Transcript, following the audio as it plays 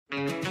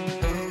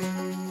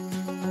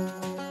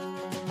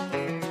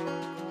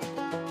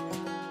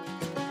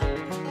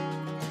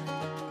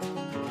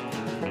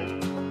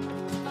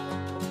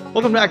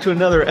Welcome back to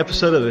another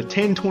episode of the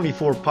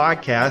 1024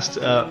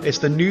 podcast. It's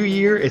the new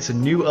year. It's a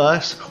new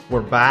us.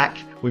 We're back.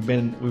 We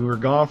were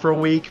gone for a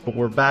week, but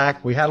we're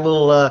back. We had a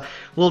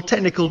little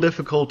technical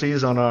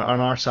difficulties on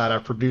our side. Our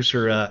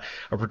producer,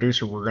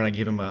 we're gonna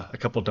give him a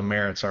couple of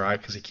demerits, all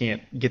right, because he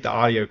can't get the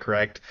audio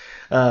correct.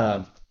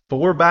 But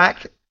we're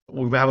back.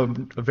 We have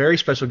a very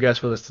special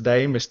guest with us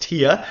today, Miss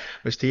Tia.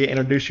 Miss Tia,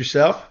 introduce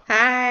yourself.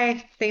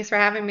 Hi, thanks for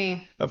having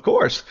me. Of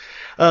course.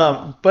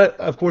 But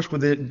of course,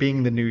 with it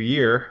being the new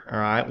year, all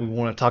right, we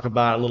want to talk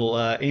about a little.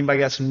 Anybody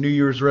got some New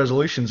Year's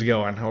resolutions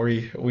going? Are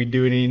we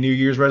doing any New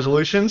Year's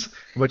resolutions?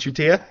 What about you,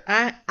 Tia?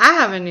 I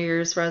have a New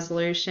Year's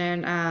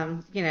resolution.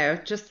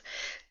 Just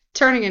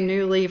turning a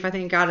new leaf. I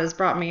think God has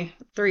brought me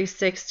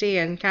 360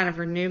 and kind of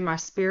renewed my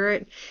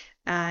spirit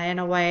in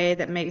a way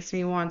that makes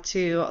me want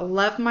to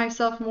love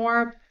myself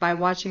more by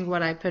watching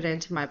what I put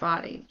into my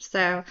body.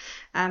 So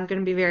I'm going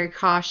to be very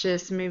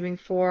cautious moving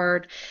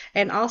forward.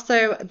 And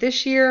also,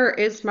 this year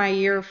is my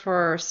year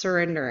for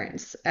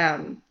surrenderance.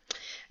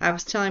 I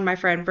was telling my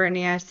friend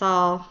Brittany, I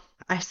saw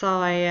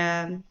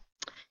a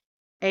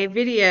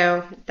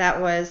video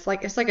that was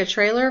like it's like a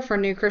trailer for a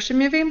new Christian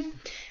movie,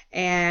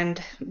 and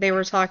they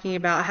were talking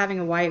about having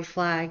a white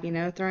flag,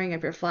 throwing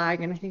up your flag,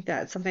 and I think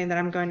that's something that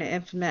I'm going to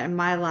implement in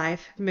my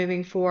life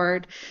moving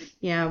forward,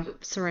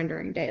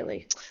 surrendering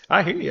daily.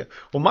 I hear you.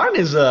 Well, mine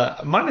is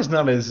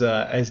not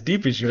as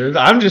deep as yours.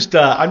 I'm just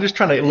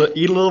trying to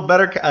eat a little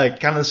better,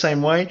 kind of the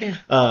same way.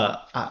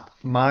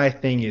 My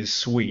thing is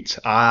sweets.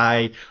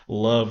 I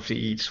love to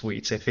eat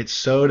sweets. If it's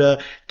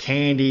soda,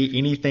 candy,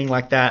 anything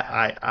like that,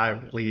 I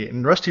really.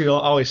 And Rusty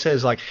always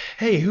says like,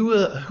 "Hey, who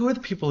are the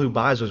people who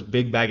buys those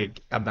big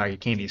bag of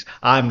candies?"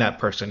 I'm that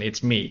person.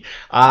 It's me.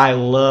 I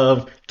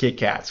love Kit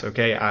Kats.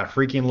 Okay, I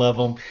freaking love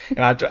them.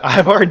 And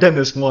I've already done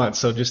this once,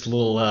 so just a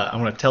little. I'm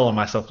gonna tell on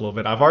myself a little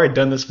bit. I've already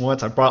done this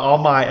once. I brought all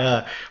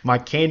my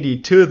candy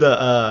to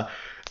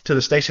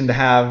the station to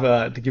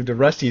have to give to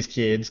Rusty's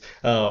kids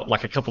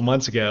like a couple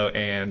months ago,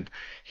 and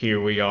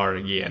here we are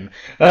again.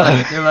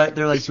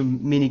 They're like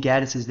some mini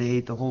Gaddises. They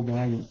ate the whole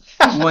bag in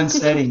one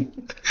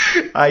setting.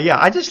 Yeah,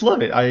 I just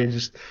love it. I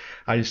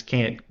just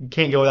can't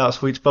go without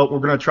sweets. But we're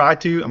gonna try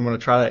to. I'm gonna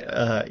try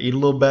to eat a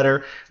little better.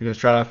 I'm gonna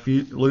try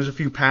to lose a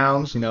few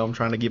pounds. I'm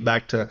trying to get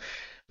back to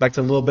a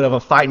little bit of a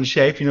fighting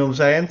shape. You know what I'm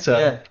saying? So,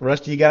 Yeah.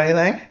 Rusty, you got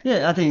anything?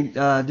 Yeah, I think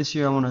this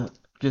year I want to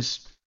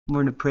just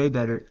learn to pray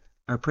better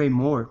or pray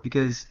more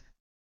because,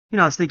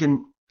 I was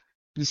thinking,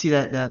 you see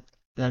that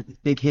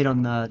big hit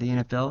on the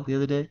NFL the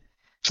other day?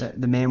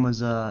 The man was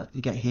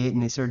he got hit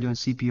and they started doing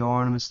CPR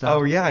on him and stuff.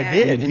 Oh yeah, I Yeah.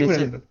 did.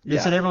 And they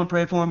said everyone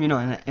pray for him,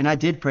 and I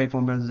did pray for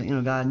him, but I was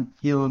like, God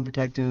heal him,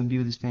 protect him, be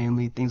with his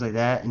family, things like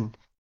that. And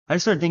I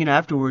just started thinking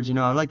afterwards,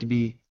 I'd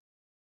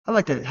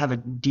like to have a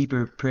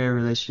deeper prayer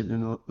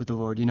relationship with the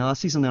Lord. I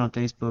see something on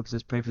Facebook that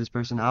says pray for this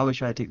person. I always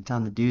try to take the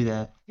time to do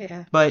that.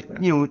 Yeah. But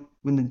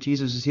when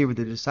Jesus was here with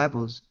the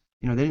disciples,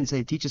 they didn't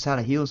say teach us how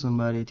to heal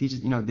somebody. Teach us,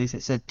 they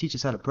said teach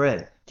us how to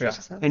pray. Yeah.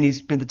 And he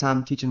spent the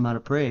time teaching them how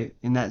to pray,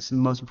 and that's the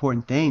most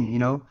important thing.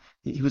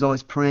 He was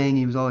always praying.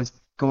 He was always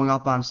going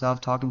off by himself,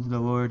 talking to the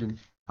Lord. And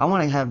I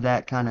want to have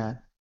that kind of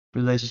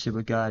relationship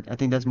with God. I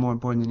think that's more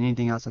important than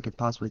anything else I could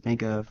possibly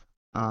think of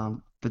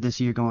for this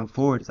year going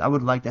forward. I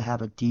would like to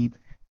have a deep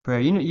prayer.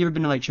 You ever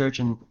been to like church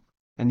and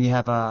you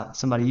have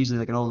somebody, usually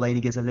like an old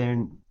lady, gets up there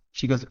and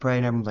she goes to pray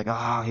and everyone's like,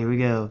 oh, here we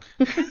go,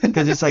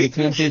 because it's like a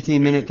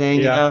 10-15 minute thing.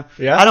 Yeah.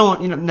 I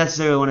don't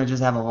necessarily want to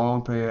just have a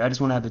long prayer. I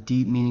just want to have a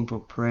deep, meaningful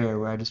prayer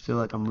where I just feel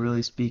like I'm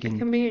really speaking.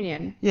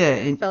 Communion. Yeah,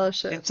 And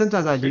fellowship. and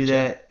sometimes I do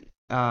that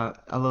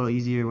a little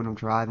easier when I'm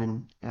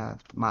driving,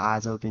 my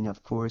eyes open,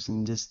 of course,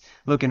 and just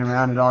looking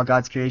around at all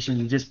God's creation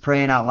and just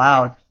praying out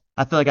loud.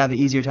 I feel like I have an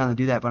easier time to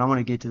do that, but I want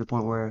to get to the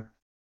point where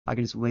I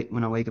can just wait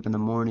when I wake up in the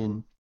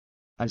morning.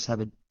 I just have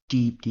a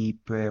deep,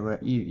 deep prayer where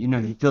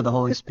you feel the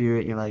Holy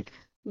Spirit. You're like,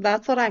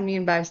 That's what I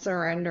mean by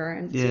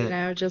surrenderance,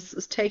 yeah,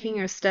 just taking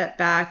a step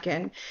back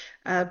and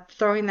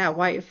throwing that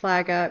white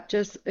flag up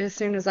just as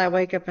soon as I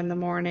wake up in the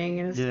morning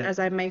and yeah, as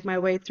I make my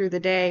way through the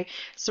day,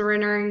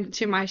 surrendering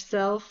to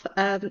myself,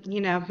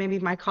 maybe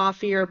my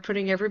coffee or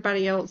putting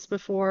everybody else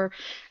before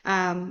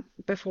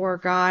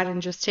God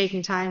and just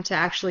taking time to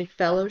actually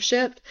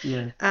fellowship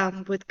yeah,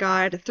 with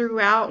God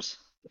throughout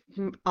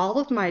all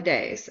of my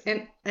days.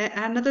 And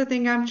another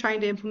thing I'm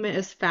trying to implement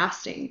is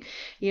fasting,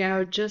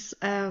 just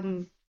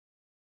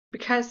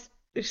because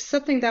it's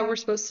something that we're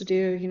supposed to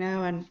do,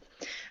 and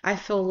I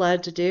feel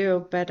led to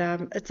do, but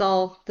it's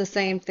all the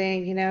same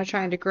thing,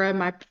 trying to grow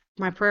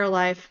my prayer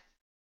life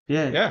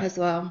yeah. Yeah. as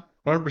well.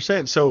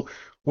 100%. So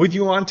with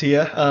you on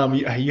Tia,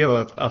 you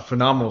have a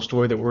phenomenal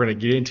story that we're going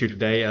to get into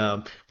today.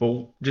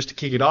 But just to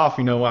kick it off,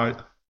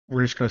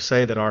 we're just going to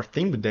say that our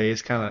theme today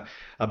is kind of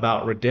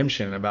about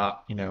redemption,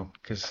 about,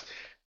 because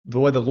the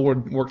way the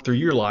Lord worked through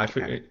your life,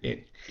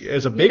 it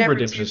is a You're big never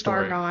redemption too far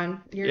story.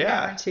 gone. You're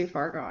Yeah. never too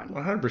far gone.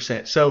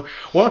 100%. So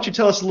why don't you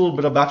tell us a little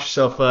bit about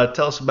yourself?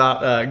 Tell us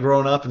about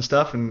growing up and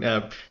stuff,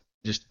 and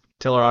just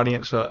tell our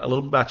audience a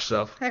little bit about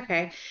yourself.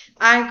 Okay.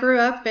 I grew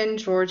up in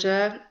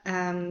Georgia,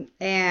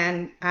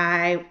 and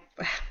I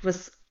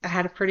was I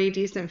had a pretty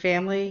decent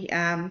family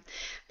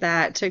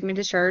that took me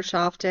to church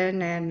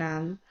often,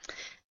 and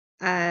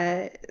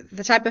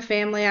the type of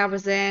family I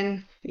was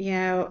in,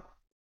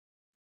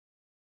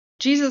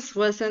 Jesus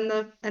was in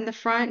the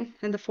front,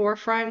 in the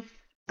forefront,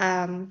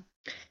 um,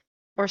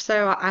 or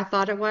so I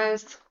thought it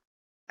was.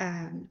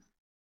 Um,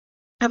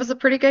 I was a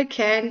pretty good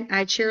kid.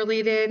 I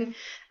cheerleaded,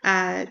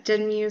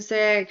 did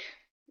music.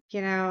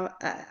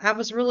 I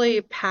was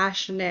really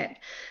passionate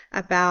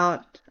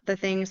about the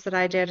things that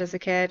I did as a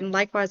kid. And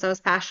likewise, I was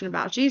passionate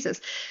about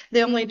Jesus.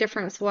 The only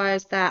difference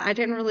was that I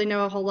didn't really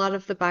know a whole lot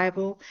of the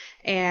Bible,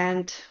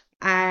 and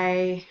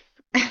I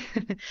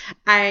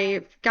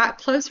I got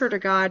closer to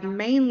God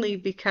mainly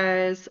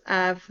because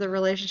of the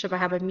relationship I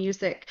have with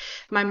music.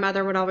 My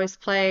mother would always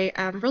play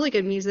really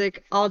good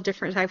music, all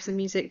different types of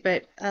music,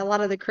 but a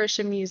lot of the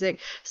Christian music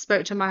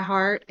spoke to my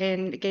heart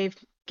and gave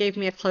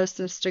me a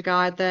closeness to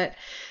God that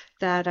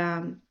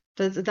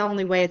the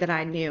only way that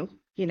I knew,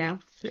 you know.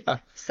 Yeah.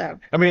 So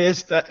I mean,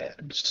 it's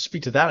that, just to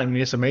speak to that. I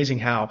mean, it's amazing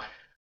how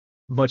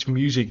much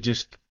music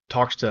just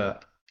talks to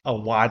a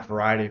wide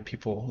variety of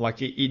people. Like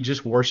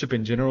just worship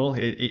in general.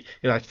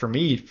 Like for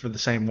me, for the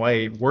same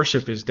way,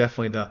 worship is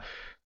definitely the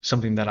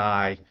something that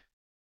I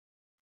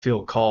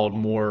feel called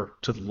more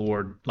to the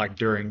Lord, like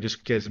during, just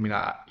because I mean,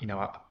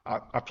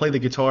 I play the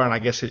guitar, and I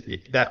guess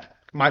that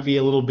might be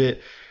a little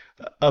bit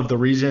of the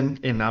reason.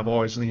 And I've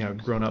always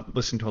grown up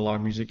listening to a lot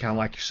of music, kind of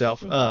like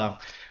yourself.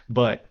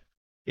 But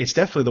it's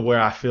definitely the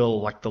where I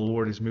feel like the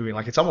Lord is moving.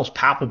 Like it's almost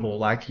palpable.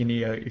 Like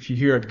if you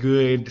hear a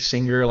good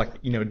singer,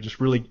 like just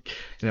really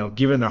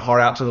giving their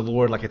heart out to the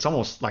Lord, like it's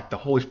almost like the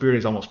Holy Spirit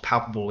is almost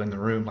palpable in the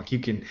room. Like you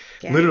can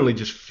yeah, literally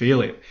just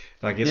feel it.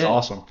 Like it's Yeah.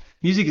 awesome.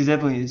 Music is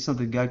definitely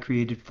something God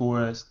created for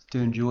us to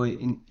enjoy.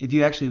 And if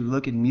you actually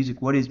look at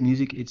music, what is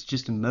music? It's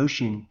just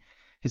emotion.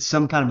 It's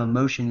some kind of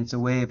emotion. It's a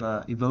way of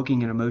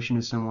evoking an emotion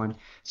to someone.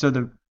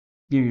 So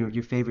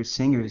your favorite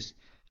singers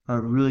are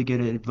really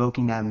good at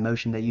evoking that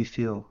emotion that you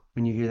feel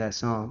when you hear that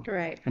song.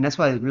 right. And that's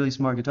why really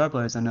smart guitar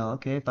players, I know,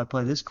 okay, if I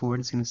play this chord,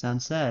 it's gonna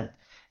sound sad.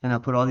 And I'll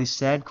put all these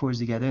sad chords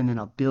together and then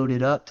I'll build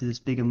it up to this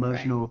big Right.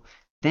 emotional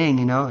thing,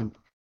 and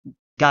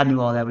God knew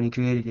all that when he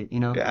created it.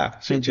 Yeah,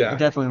 So sweet, it yeah.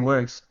 definitely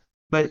works.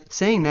 But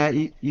saying that,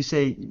 you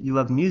say you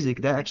love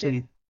music, that I do.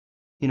 actually,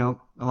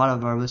 a lot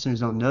of our listeners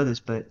don't know this,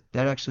 but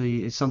that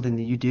actually is something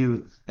that you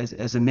do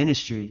as a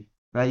ministry,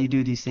 right? You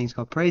do these things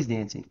called praise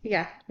dancing.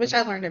 Yeah, which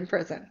I learned in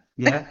prison.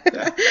 Yeah?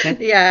 Yeah, And,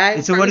 Yeah, I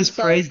and so what is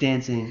first praise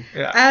dancing?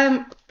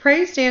 yeah.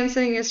 praise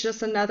dancing is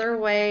just another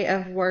way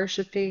of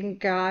worshiping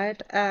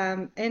God,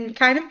 and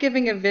kind of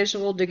giving a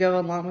visual to go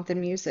along with the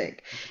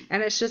music.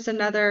 And it's just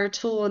another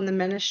tool in the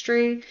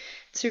ministry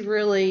to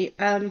really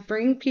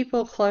bring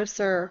people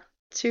closer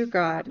to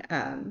God.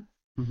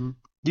 hmm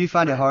Do you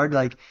find it hard?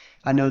 Like,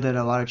 I know that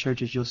a lot of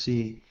churches you'll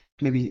see,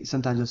 maybe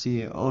sometimes you'll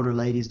see older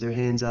ladies, their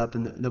hands up,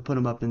 and they'll put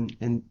them up,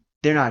 and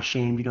they're not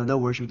ashamed, they'll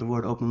worship the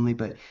Lord openly,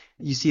 but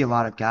you see a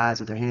lot of guys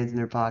with their hands in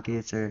their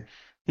pockets, or,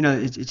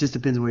 it just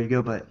depends where you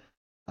go. But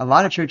a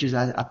lot of churches,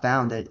 I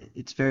found that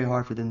it's very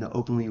hard for them to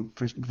openly,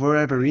 for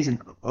whatever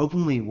reason,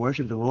 openly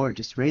worship the Lord,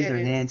 just raise It their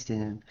is. hands to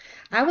Him.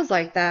 I was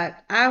like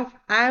that.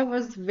 I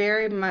was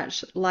very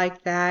much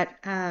like that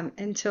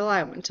until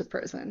I went to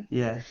prison.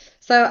 Yeah.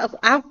 So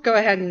I'll go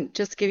ahead and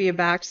just give you a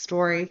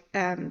backstory,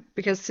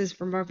 because since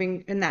we're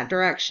moving in that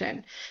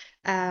direction,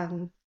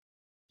 um,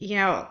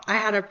 I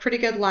had a pretty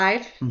good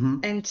life hmm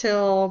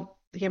until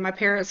my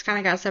parents kind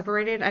of got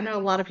separated. I know a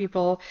lot of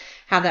people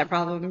have that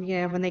problem,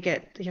 when they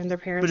get their But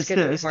parents it's get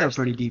still divorced.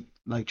 pretty deep,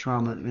 like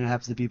trauma when it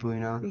happens to people,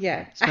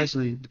 Yeah,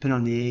 especially depending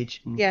on the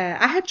age. yeah,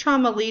 I had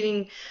trauma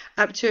leading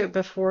up to it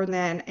before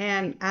then,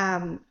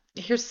 and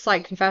here's a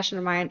slight confession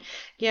of mine.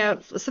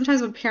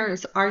 Sometimes when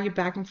parents argue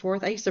back and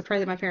forth, I used to pray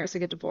that my parents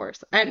would get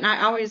divorced, and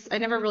I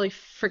never really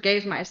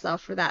forgave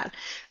myself for that.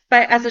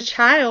 But as a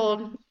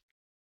child,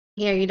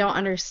 you don't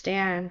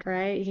understand,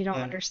 right? You don't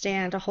Yeah.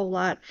 understand a whole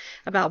lot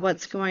about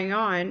what's going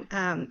on.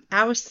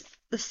 I was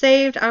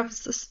saved. I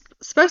was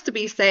supposed to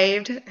be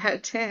saved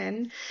at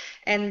 10,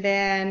 and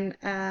then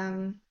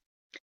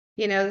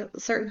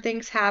certain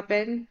things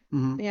happen.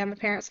 hmm Yeah, my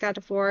parents got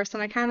divorced,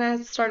 and I kind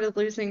of started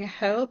losing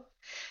hope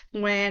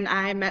when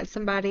I met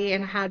somebody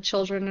and had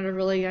children at a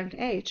really young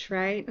age,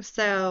 right?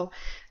 So,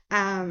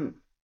 um,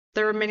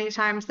 there were many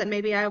times that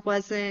maybe I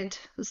wasn't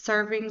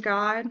serving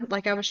God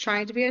like I was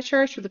trying to be at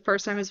church, or the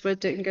person I was with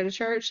didn't go to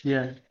church.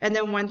 Yeah. And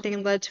then one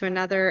thing led to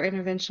another, and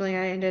eventually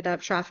I ended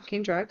up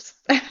trafficking drugs.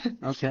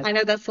 Okay. I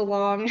know that's a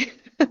long,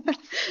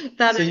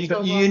 that So is a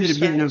you long ended up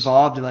getting stretch.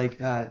 involved like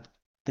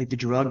the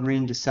drug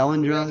ring, just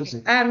selling drugs.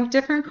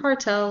 Different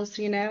cartels,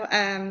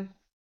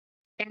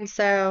 and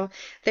so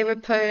they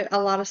would put a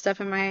lot of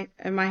stuff in my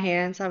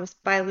hands. I was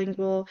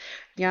bilingual,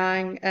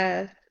 young,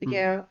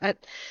 Mm,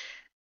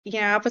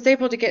 I was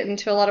able to get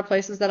into a lot of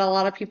places that a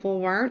lot of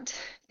people weren't,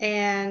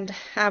 and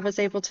I was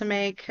able to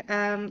make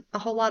a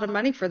whole lot of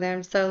money for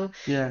them. So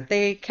yeah.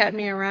 they kept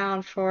me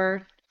around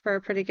for a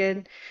pretty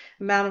good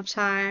amount of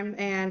time,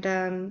 and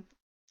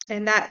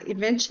that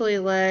eventually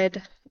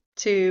led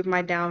to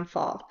my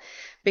downfall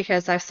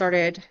because I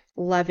started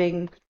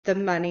loving the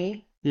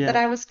money that Yeah.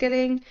 I was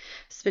getting,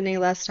 spending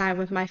less time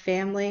with my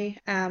family.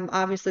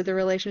 Obviously the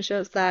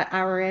relationships that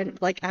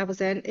I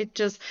was in, it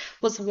just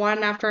was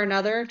one after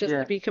another, just to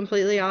Yeah. be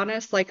completely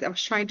honest. Like I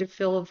was trying to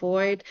fill a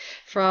void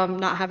from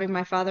not having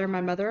my father and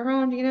my mother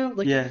around,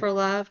 looking Yeah. for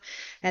love.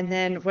 And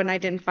then when I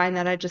didn't find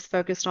that, I just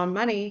focused on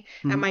money,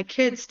 and Hmm. my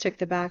kids took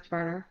the back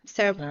burner.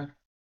 So Yeah.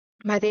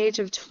 by the age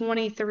of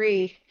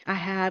 23, I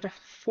had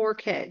 4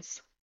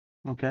 kids.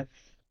 Okay.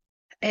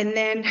 And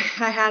then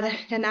I had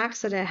an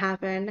accident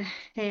happen.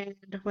 And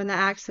when the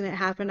accident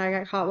happened, I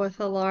got caught with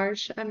a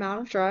large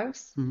amount of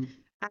drugs. Hmm.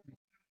 Uh,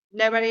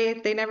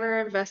 they never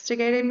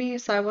investigated me,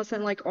 so I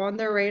wasn't like on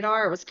their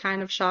radar. It was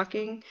kind of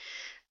shocking.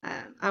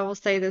 I will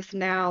say this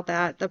now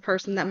that the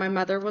person that my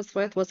mother was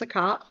with was a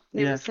cop.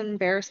 It Yeah. was an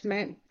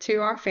embarrassment to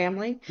our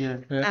family. Yeah.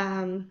 Yeah.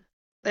 And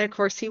of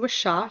course, he was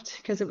shocked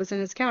because it was in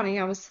his county.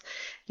 I was,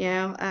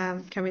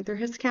 coming through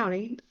his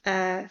county.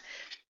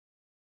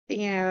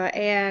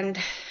 And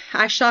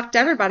I shocked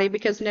everybody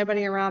because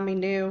nobody around me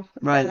knew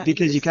Right. that he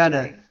Because you was kind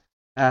of, doing.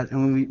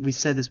 and we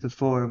said this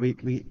before. We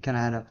kind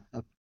of had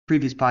a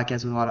previous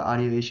podcast with a lot of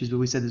audio issues, but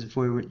we said this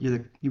before.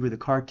 You were the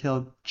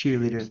cartel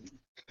cheerleader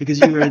because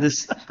you were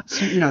this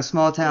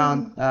small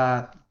town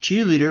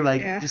cheerleader,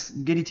 like Yeah.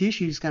 just goody two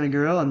shoes kind of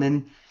girl, and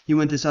then you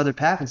went this other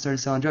path and started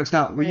selling drugs.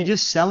 Now, were you Right.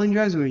 just selling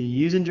drugs, or were you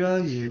using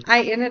drugs? Or...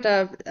 I ended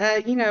up,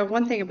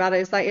 one thing about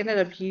it is I ended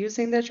up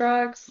using the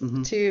drugs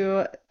Hmm.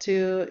 to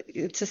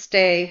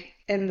stay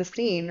in the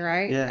scene,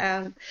 right?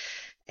 Yeah.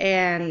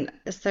 And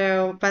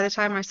so by the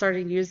time I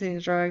started using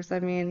the drugs, I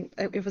mean,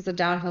 it was a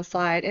downhill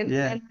slide. And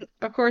Yeah. and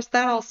of course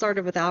that all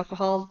started with Yeah.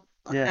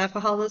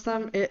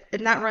 alcoholism,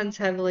 and that runs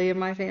heavily in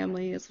my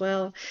family as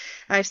well.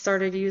 I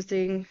started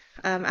using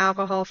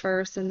alcohol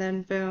first, and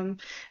then boom,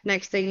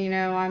 next thing you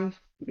know, I'm,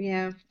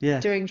 Yeah.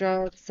 doing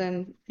drugs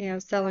and,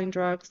 selling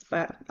drugs,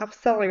 but I was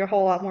selling a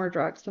whole lot more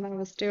drugs than I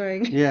was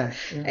doing. Yeah.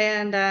 Yeah.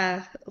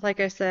 And like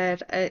I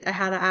said, I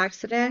had an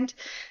accident.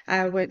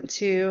 I went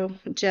to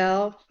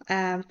jail,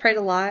 prayed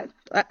a lot.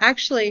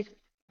 Actually,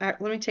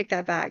 let me take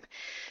that back.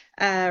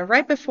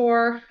 Right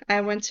before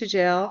I went to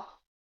jail,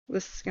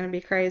 this is going to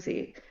be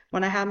crazy.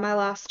 When I had my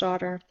last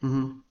daughter,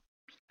 Hmm.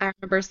 I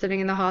remember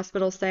sitting in the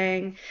hospital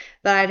saying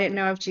that I didn't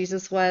know if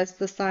Jesus was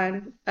the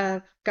Son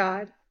of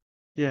God.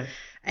 Yeah.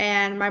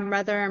 And my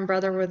mother and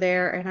brother were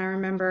there, and I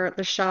remember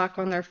the shock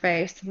on their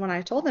face when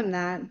I told them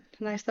that.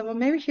 And I said, well,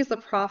 maybe he's a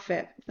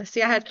prophet.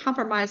 See, I had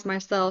compromised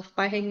myself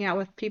by hanging out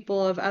with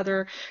people of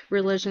other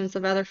religions,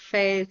 of other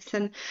faiths,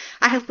 and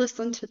I had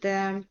listened to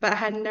them, but I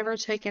had never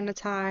taken the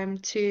time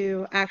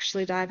to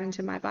actually dive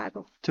into my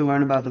Bible. To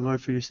learn about the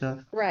Lord for yourself.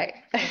 Right.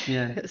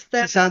 Yeah. So So,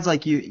 it sounds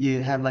like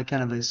you have like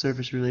kind of a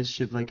surface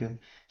relationship, like a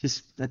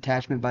just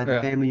attachment by the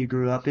Yeah. family you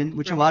grew up in,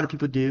 which a right. lot of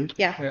people do,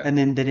 Yeah. Yeah. and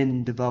then they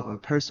didn't develop a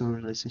personal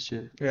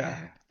relationship. Yeah.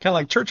 Kind of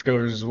like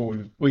churchgoers is what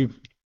we've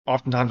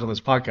oftentimes on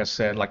this podcast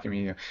said. Like, I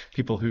mean,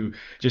 people who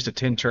just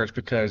attend church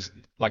because,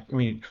 like, I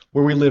mean,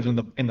 where we live in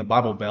the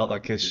Bible Belt,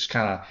 like it's just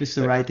kind It's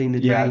the of, right thing to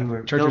do. yeah,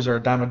 Or churches don't, are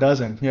a dime a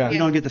dozen. you Yeah.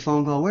 don't get the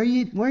phone call. Where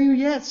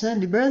you at,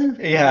 Sunday, brother?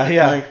 Yeah.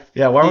 Yeah. Like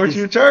Yeah. Why you weren't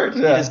you just in church?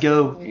 you Yeah.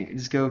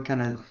 just go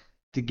kind of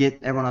to get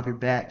everyone off your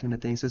back kind of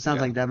thing. So it sounds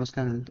Yeah. like that was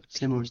kind of a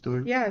similar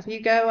story. Yeah,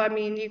 you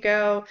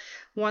go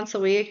once a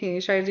week and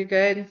you try to do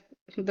good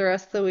the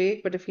rest of the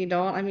week, but if you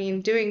don't, I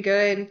mean,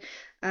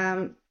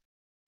 um,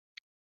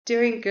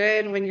 doing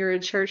good when you're a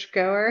church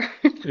goer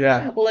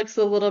Yeah. looks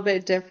a little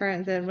bit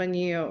different than when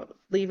you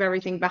leave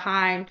everything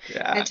behind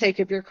Yeah. and take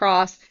up your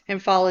cross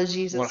and follow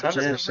Jesus, which is what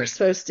we're 100%.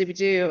 supposed to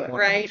do,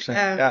 right?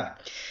 100%. Yeah.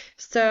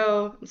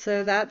 So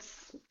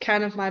that's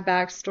kind of my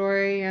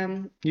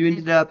backstory.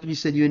 You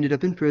said you ended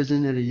up in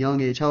prison at a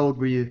young age. How old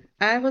were you?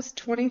 I was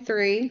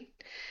 23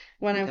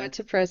 when I Okay. went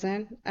to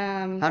prison.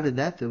 How did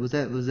that feel? Was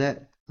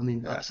that, I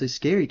mean, Yeah. obviously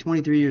scary,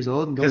 23 years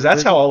old and going Because to that's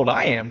prison? how old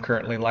I am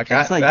currently. Like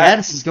It's like that.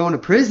 Addison's going to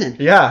prison.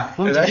 Yeah.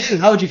 What would you do?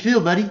 How would you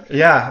feel, buddy?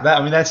 Yeah. That.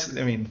 I mean, that's.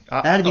 I mean.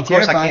 That'd be Of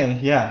course I terrifying.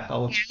 can.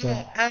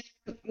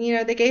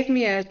 Yeah. They gave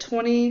me a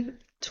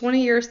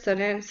 20-year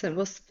sentence. It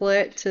was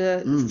split to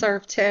Mm.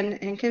 serve 10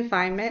 in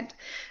confinement,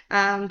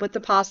 with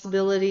the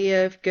possibility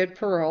of good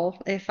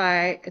parole if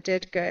I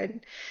did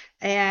good.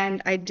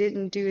 And I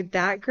didn't do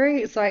that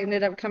great, so I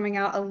ended up coming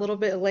out a little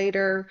bit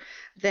later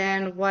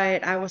than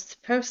what I was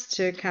supposed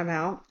to come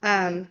out.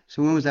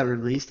 So when was that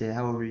released at?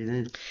 How old were you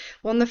then?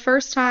 Well, the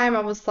first time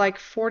I was like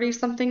 40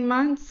 something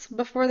months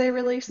before they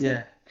released me.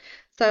 Yeah.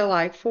 So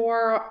like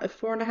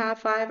 4.5,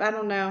 5, I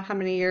don't know how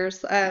many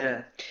years.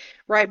 Yeah.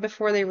 Right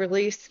before they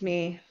released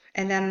me.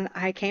 And then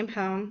I came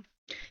home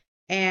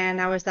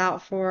and I was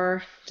out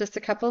for just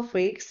a couple of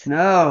weeks.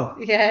 No.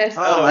 Yes.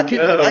 Oh, Oh, I no.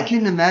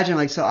 couldn't imagine.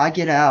 Like, so I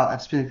get out.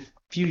 I've spent a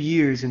few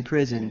years in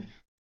prison.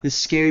 This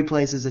scary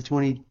place as a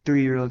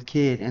 23-year-old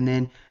kid, and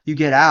then you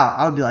get out.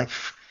 I would be like,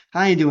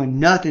 I ain't doing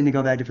nothing to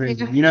go back to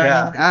prison. You know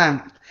what I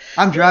mean?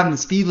 I'm driving the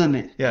speed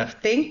limit. Yeah.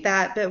 Think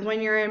that, but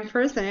when you're in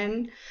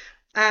prison,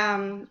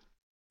 um,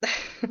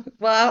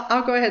 well,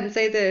 I'll go ahead and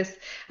say this.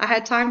 I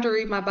had time to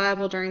read my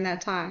Bible during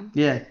that time.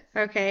 Yeah.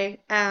 Okay.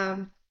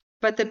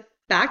 But the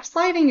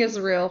backsliding is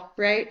real,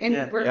 right? And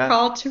Yeah. we're Yeah.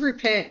 called to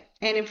repent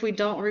And if we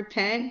don't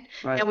repent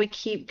Right. and we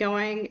keep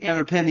going And and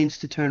repent means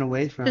to turn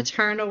away to from.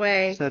 turn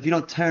away, So if you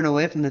don't turn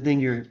away from the thing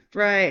you're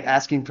right,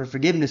 asking for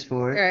forgiveness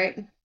for, right,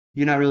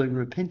 you're not really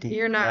repenting.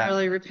 you're not Yeah.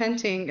 really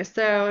repenting.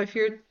 So if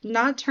you're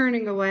not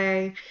turning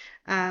away,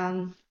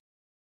 um,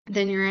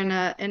 then you're in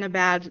a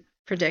bad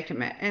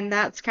predicament. And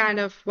that's kind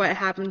of what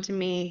happened to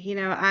me. You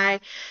know, I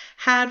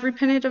had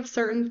repented of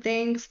certain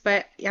things,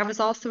 but I was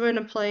also in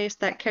a place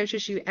that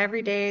coaches you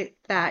every day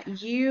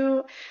that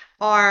you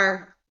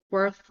are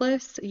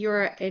worthless.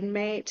 You're an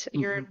inmate.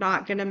 You're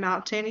not going to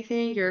amount to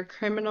anything. You're a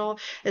criminal.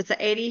 It's an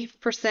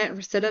 80%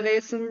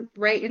 recidivism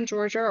rate in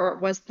Georgia, or it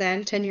was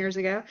then 10 years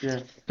ago. Yeah.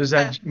 Does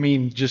that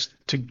mean just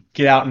to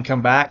get out and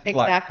come back? Like,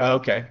 Exactly. oh,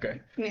 okay.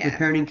 Yeah.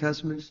 Returning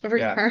customers.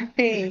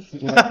 Returning.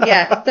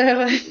 Yeah,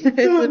 so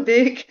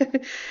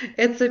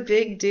it's a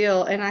big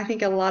deal, and I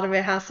think a lot of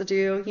it has to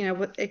do, you know,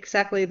 with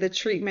exactly the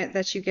treatment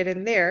that you get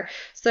in there.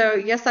 So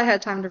yes, I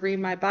had time to read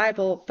my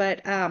Bible,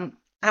 but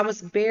I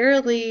was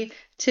barely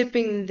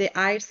tipping the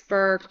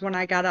iceberg when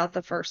I got out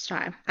the first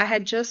time. I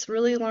had just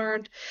really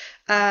learned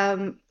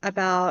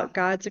about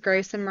God's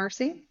grace and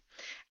mercy,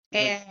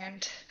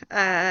 and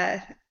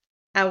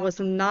I was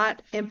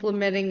not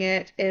implementing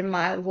it in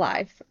my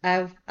life.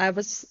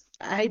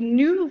 I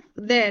knew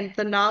then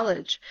the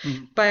knowledge,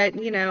 Mhm. but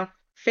you know,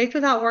 faith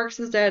without works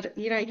is dead.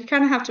 You know, you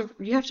kind of have to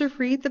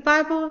read the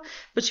Bible,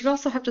 but you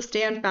also have to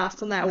stand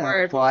fast on that Yeah,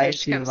 word apply when it it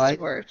to your comes life.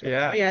 to word.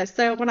 Yeah. Yeah.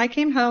 So when I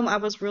came home, I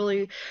was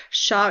really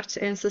shocked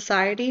in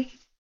society.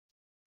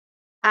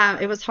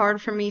 It was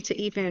hard for me to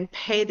even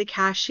pay the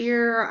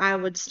cashier. I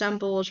would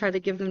stumble, try to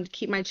give them to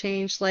keep my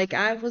change. Like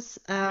I was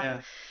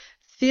Yeah.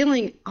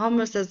 feeling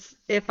almost as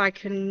if I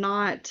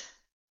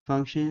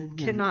Function.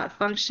 could not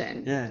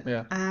function. Yeah.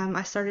 Yeah.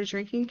 I started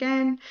drinking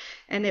again,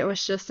 and it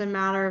was just a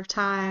matter of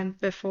time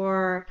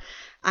before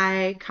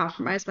I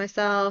compromised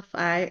myself.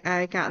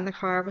 I got in the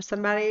car with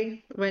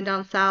somebody, went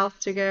down south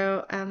to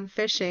go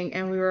fishing,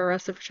 and we were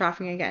arrested for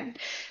trafficking again.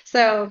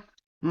 So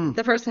Mm.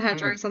 the person had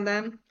drugs on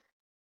them.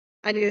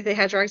 I knew that they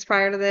had drugs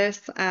prior to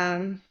this.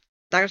 Not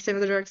gonna say where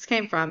the drugs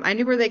came from. I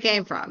knew where they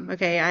came from.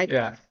 Okay,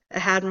 Yeah. I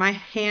had my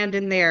hand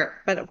in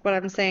there, but what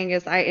I'm saying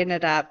is I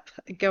ended up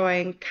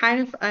going kind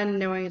of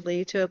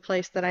unknowingly to a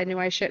place that I knew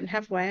I shouldn't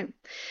have went,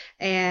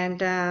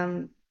 and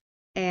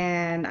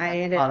I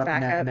ended Caught up in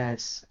back that up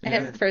mess.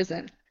 in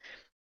prison,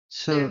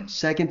 So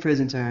second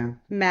prison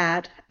term.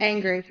 mad,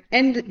 angry,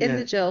 and in Yeah.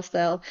 the jail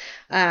cell,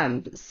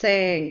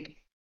 saying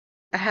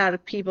I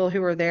had people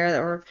who were there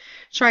that were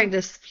trying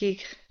to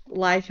speak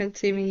life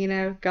into me, you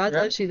know, God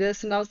Yeah. loves you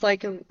this, and I was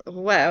like,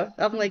 wow.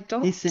 I'm like,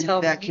 don't He's sitting tell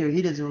back me. here.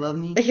 He doesn't love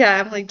me. Yeah,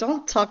 I'm like,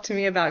 don't talk to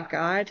me about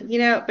God, you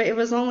know, but it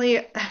was only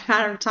a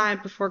matter of time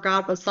before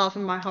God would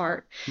soften my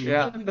heart.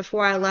 Yeah. Even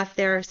before I left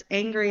there, as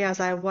angry as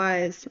I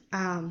was,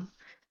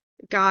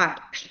 God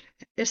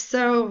is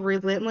so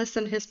relentless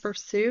in his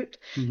pursuit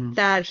Mhm.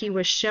 that he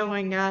was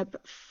showing up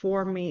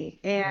for me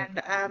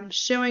and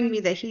showing me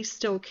that he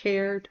still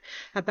cared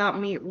about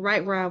me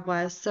right where I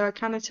was. So I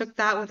kind of took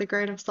that with a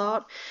grain of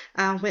salt.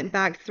 Went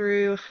back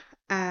through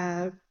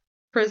uh,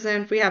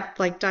 prison. We have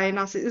like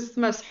diagnosis. It's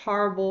the most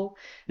horrible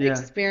Yeah.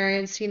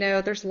 experience. You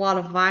know, there's a lot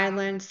of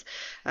violence.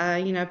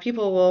 You know,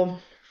 people will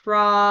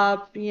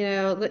rob. You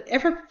know,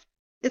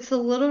 it's a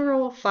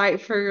literal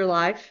fight for your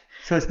life.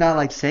 So it's not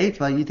like safe.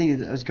 Like you think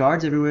there's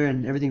guards everywhere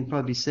and everything would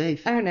probably be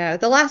safe. I don't know.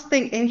 The last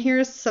thing, and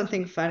here's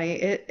something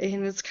funny,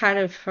 and it's kind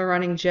of a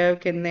running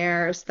joke in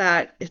there, is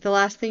that if the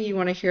last thing you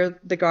want to hear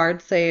the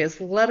guards say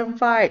is "let them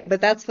fight," but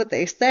that's what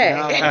they say.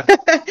 Yeah.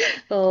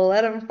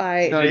 Let them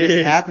fight. So it just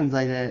Jeez. happens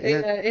like that. Yeah.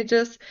 Yeah, it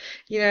just,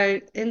 you know,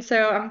 and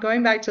so I'm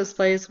going back to this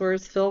place where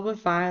it's filled with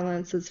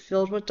violence, it's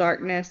filled with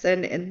darkness,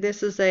 and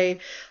this is a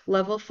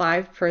level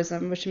 5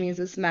 prison, which means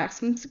it's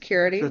maximum So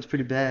security. it's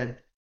pretty bad.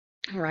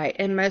 Right,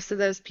 and most of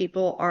those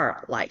people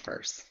are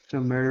lifers. So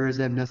murderers,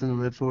 they have nothing to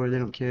live for. They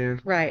don't care.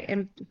 Right,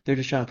 and They're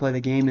just trying to play the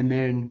game in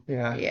there and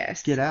Yeah.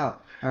 yes. get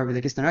out. Or I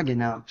guess they're not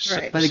getting out.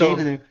 Right. Play the So- game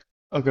in there.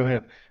 Oh, go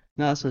ahead.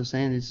 No, that's what I'm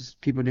saying. It's just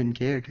people didn't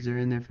care because they're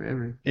in there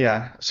forever.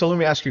 Yeah. So let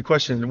me ask you a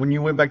question. When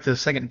you went back the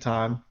second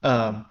time,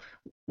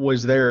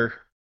 was there,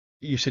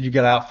 you said you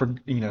got out for,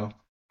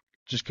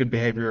 just good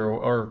behavior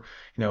or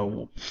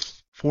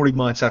 40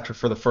 months after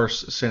for the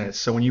first sentence.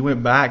 So when you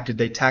went back, did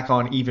they tack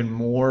on even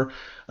more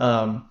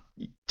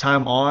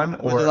time on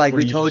Or they're like, were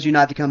we you told just- you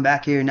not to come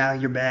back here. Now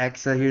you're back.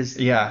 So here's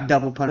Yeah.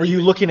 double Were punishment.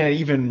 you looking at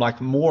even like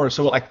more?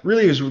 So like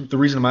really is the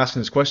reason I'm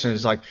asking this question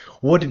is like,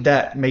 what did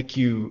that make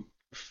you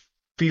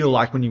feel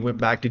like when you went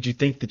back? Did you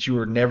think that you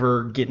were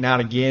never getting out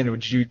again, or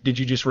did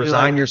you just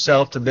resign like-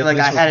 yourself to Feel like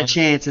this I was had a one-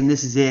 chance and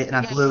this is it and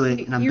I Yeah, blew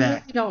it and I'm you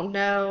back. really don't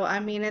know. I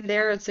mean, in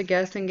there it's a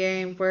guessing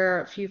game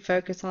where if you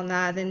focus on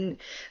that,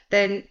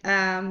 then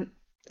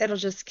it'll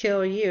just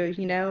kill you,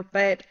 you know.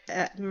 But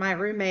my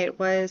roommate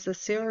was a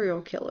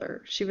serial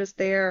killer. She was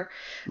there,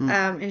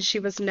 and she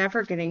was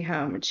never getting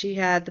home, and she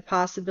had the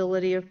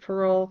possibility of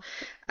parole,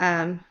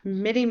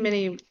 many,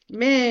 many,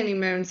 many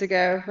moons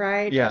ago,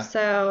 right? Yeah.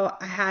 So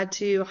I had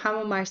to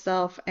humble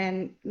myself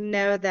and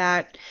know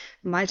that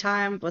my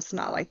time was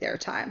not like their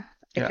time.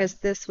 Yeah. because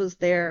this was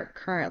their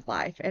current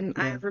life. And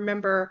I Yeah.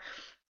 remember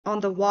on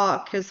the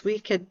walk, because we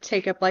could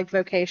take up like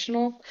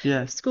vocational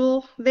Yeah.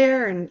 school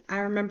there, and I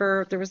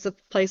remember there was a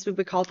place we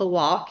would call the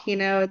walk.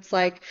 It's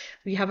like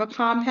you have a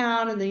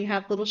compound and then you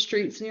have little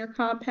streets in your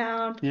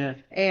compound, Yeah.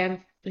 and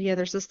yeah,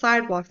 there's a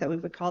sidewalk that we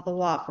would call the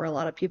walk where a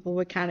lot of people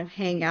would kind of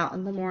hang out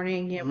in the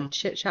morning, Hmm. we'd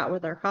chit chat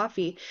with our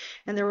coffee.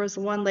 And there was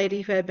one lady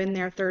who had been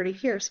there 30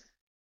 years,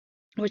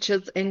 which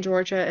is in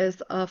Georgia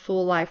is a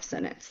full life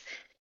sentence.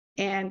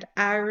 And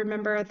I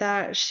remember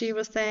that she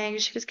was saying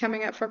she was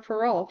coming up for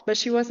parole, but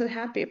she wasn't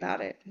happy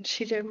about it.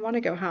 She didn't want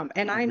to go home.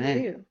 And Oh I man.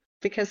 knew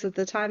because of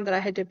the time that I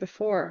had did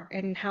before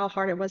and how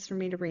hard it was for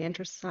me to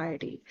reenter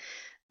society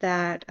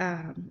that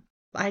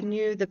I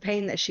knew the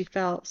pain that she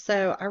felt.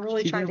 So I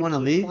really She tried didn't to want to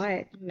keep leave.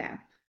 quiet. No,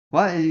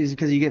 Why? Is it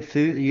because you get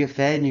food, you get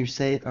fed, and you're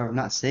safe, or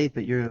not safe,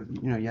 but you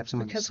have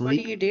somewhere to because what do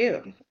sleep. you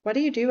do? What do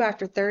you do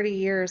after 30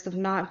 years of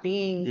not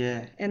being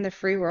Yeah. in the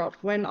free world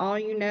when all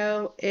you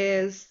know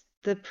is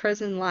the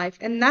prison life?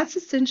 And that's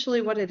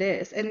essentially what it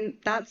is. And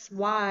that's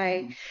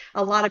why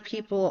a lot of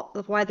people,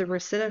 why the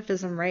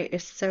recidivism rate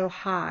is so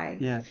high.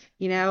 Yeah.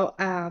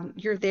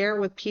 You're there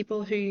with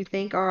people who you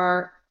think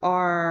are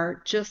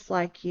just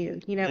like you,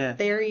 Yeah.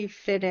 there you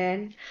fit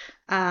in.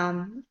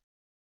 Um,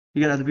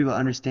 You got other people that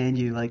understand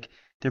you, like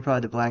they're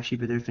probably the black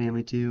sheep of their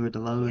family too, or the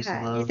lowest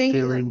yeah, you low think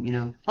you're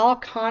feeling. all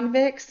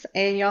convicts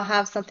and you'll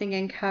have something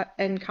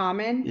in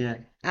common, Yeah.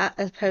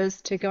 as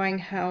opposed to going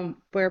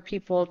home where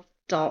people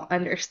don't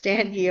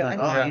understand you. Like,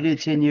 And oh, you Yeah.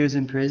 did 10 years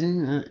in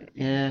prison?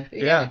 Yeah. yeah,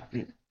 Yeah.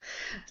 Yeah.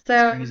 It's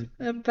so, crazy.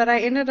 but I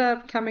ended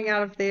up coming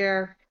out of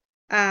there,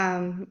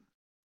 um,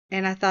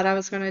 and I thought I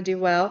was going to do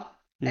well.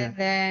 Yeah. And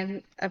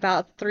then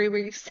about 3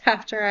 weeks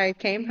after I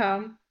came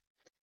home,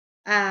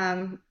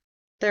 um,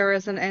 there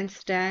was an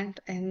incident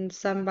and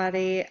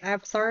I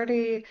was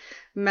already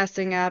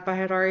messing up. I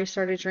had already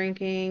started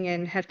drinking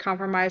and had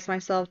compromised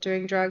myself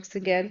doing drugs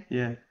again,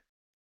 Yeah.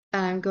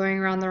 going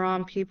around the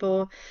wrong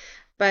people.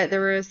 But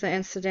there was an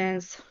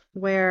incident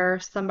where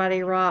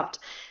somebody robbed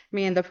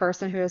me and the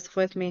person who was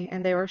with me,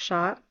 and they were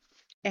shot.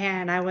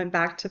 And I went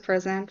back to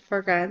prison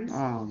for guns.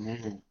 Oh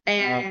man.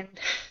 And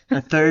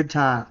A third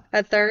time.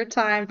 a third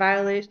time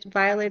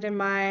violated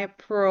my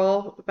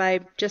parole by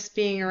just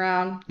being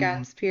around Hmm.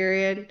 guns,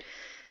 period.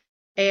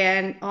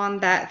 And on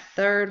that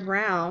third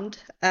round,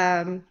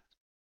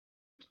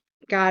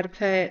 God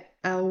put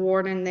a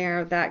warden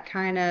there that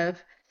kind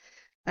of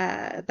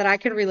that I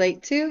could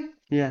relate to.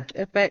 Yeah.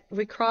 But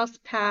we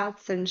crossed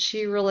paths, and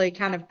she really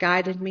kind of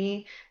guided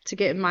me to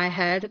get my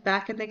head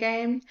back in the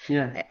game.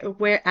 Yeah.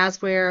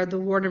 Where the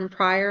warden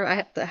prior,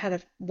 I had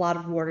a lot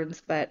of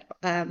wardens, but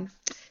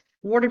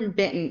Warden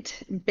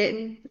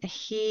Benton,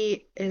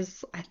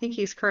 I think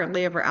he's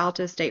currently over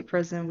Alta State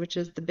Prison, which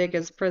is the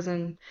biggest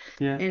prison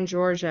Yeah. in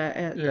Georgia,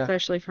 Yeah.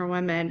 especially for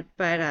women.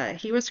 But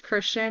he was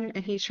Christian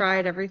and he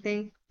tried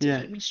everything to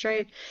Yeah. keep me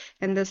straight.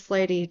 And this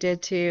lady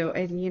did too.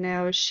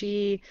 And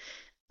she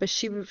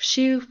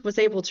was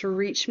able to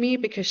reach me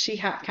because she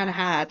kind of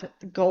had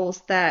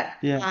goals that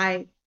Yeah.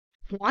 I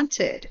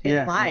wanted in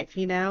Yeah. life.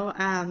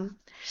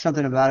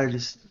 Something about her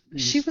just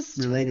She was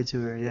related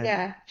to her. Yeah.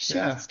 Yeah, she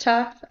Yeah. was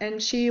tough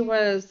and she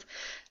was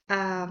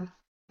um,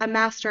 a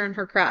master in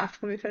her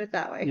craft, let me put it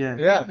that way. Yeah.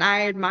 Yeah. And I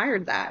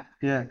admired that.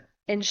 Yeah.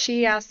 And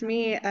she asked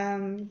me,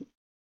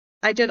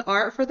 I did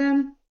art for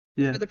them,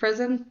 Yeah. for the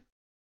prison.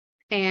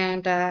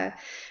 And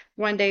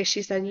one day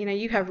she said,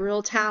 you have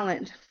real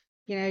talent.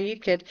 You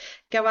could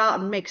go out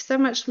and make so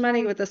much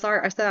money with this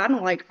art. I said, I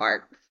don't like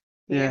art.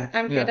 Yeah.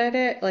 I'm good Yeah. at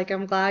it. Like,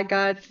 I'm glad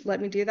God let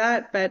me do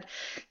that, but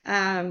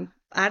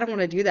I don't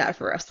want to do that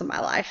for the rest of my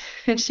life.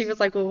 And she was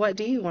like, well, what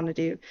do you want to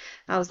do?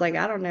 I was like,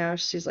 I don't know.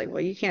 She's like,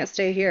 well, you can't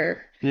stay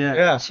here. Yeah.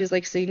 Yeah. She was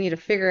like, so you need to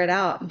figure it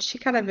out. And she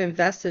kind of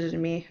invested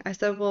in me. I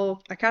said,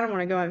 well, I kind of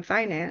want to go in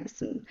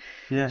finance. And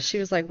Yeah. she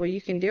was like, well,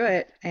 you can do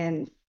it.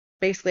 And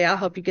basically, I'll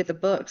help you get the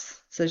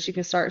books so that you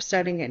can start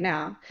studying it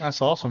now.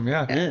 That's awesome.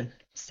 Yeah. Yeah.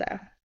 So,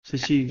 So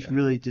she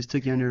really just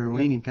took you under her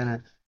wing and kind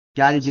of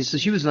guided you. So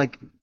she was like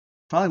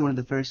probably one of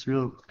the first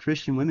real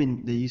Christian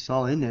women that you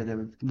saw in there that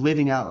were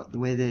living out the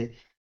way the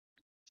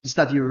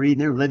stuff you were reading,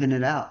 they were living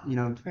it out,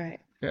 right.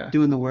 Yeah.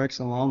 doing the works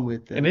along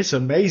with And it's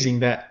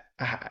amazing that,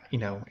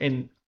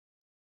 and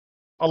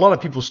a lot of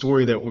people's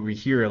story that we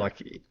hear,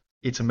 like,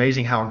 it's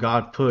amazing how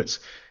God puts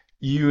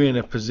you in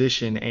a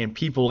position and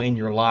people in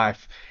your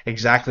life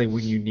exactly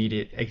when you need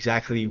it,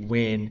 exactly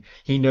when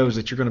He knows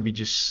that you're going to be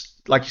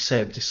just, like you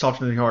said, just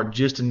soft in the heart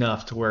just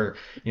enough to where,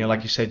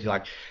 like you said,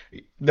 like,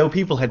 though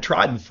people had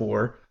tried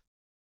before,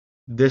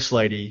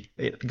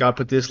 God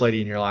put this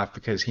lady in your life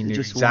because He it knew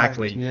just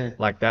exactly worked. Yeah.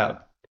 like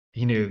that.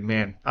 He knew,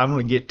 man, I'm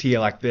going to get Tia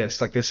like this.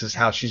 Like, this is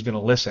how she's going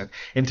to listen.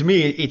 And to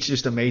me, it's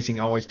just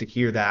amazing always to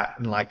hear that.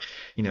 And like,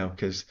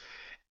 because,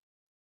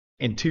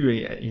 and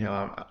two,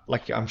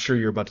 like I'm sure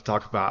you're about to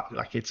talk about,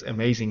 like, it's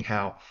amazing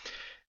how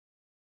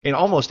in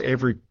almost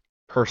every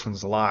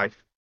person's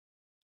life,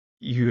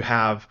 you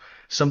have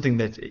something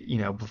that,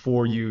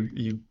 before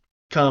you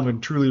come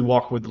and truly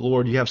walk with the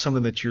Lord, you have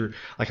something that you're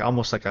like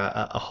almost like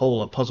a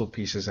whole of puzzle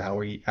pieces, how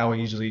we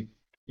usually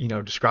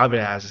describe it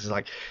as is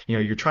like,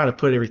 you're trying to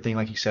put everything,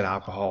 like you said,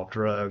 alcohol,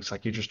 drugs,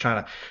 like you're just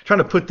trying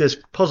to put this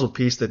puzzle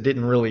piece that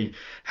didn't really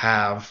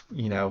have,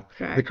 the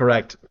Right.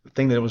 correct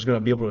thing that was going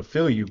to be able to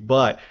fill you.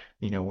 But,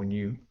 when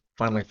you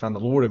finally found the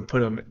Lord and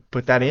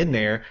put that in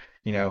there,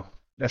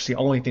 that's the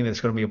only thing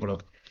that's going to be able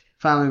to,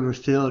 Finally, we're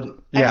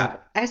filled. yeah,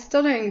 I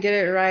still didn't get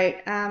it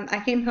right.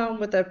 I came home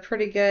with a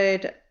pretty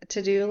good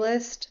to-do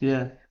list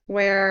Yeah,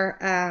 where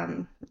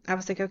I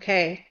was like,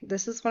 okay,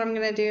 this is what I'm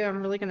gonna do.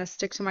 I'm really gonna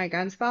stick to my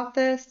guns about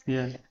this.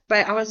 yeah,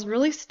 But I was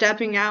really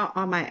stepping out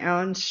on my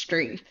own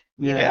strength,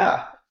 you yeah,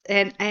 know.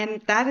 yeah,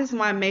 And that is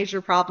my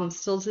major problem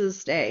still to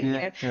this day.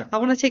 yeah, yeah. I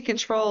want to take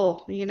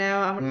control, I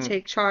want to Mm.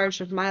 take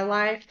charge of my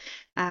life,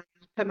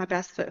 put my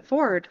best foot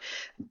forward.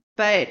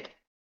 But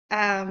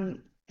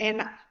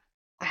and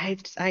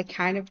I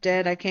kind of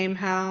did. I came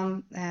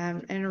home,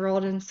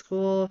 enrolled in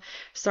school,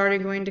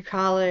 started going to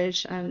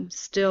college. I'm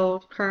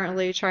still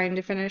currently trying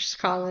to finish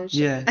college.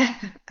 yeah,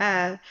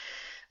 Uh,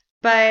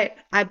 but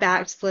I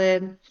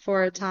backslid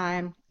for a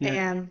time, yeah,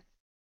 and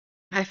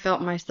I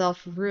felt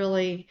myself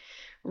really,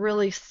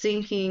 really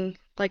sinking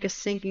like a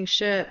sinking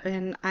ship.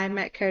 And I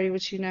met Cody,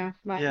 which my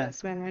yeah.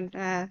 husband,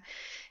 and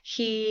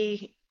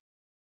he,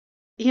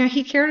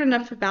 he cared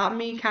enough about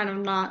me, kind of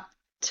not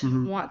to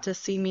hmm want to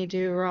see me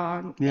do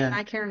wrong, and Yeah,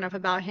 I cared enough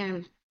about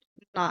him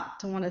not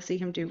to want to see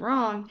him do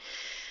wrong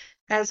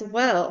as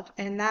well.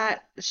 And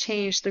that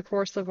changed the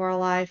course of our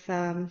life,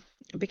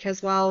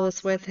 because while I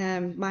was with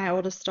him, my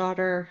oldest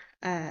daughter,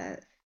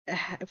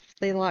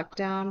 they locked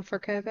down for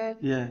COVID,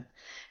 yeah,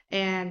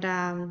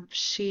 and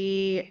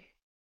she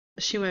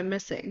went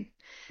missing.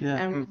 yeah,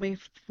 And Mm.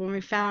 when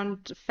we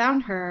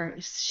found her,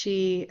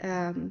 she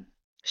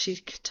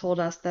told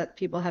us that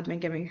people had been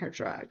giving her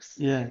drugs.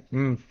 yeah.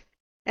 Mm.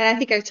 And I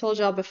think I told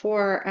y'all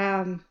before,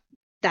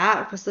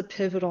 that was a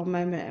pivotal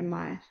moment in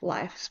my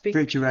life.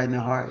 Pricked you right in the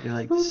heart. You're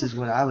like, this is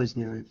what I was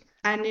doing.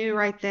 I knew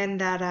right then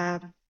that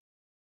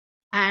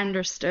I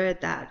understood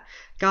that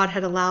God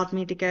had allowed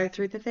me to go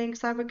through the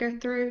things I would go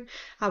through.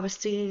 I was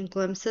seeing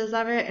glimpses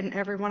of it in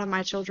every one of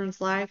my children's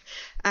life.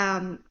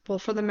 Well,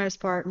 for the most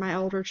part, my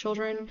older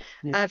children,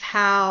 Yeah, of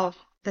how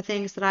the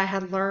things that I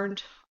had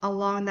learned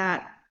along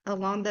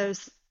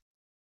those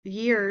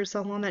years,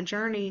 along that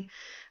journey,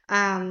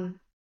 um,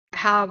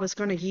 how I was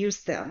going to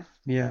use them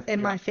yeah, in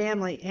Yeah. my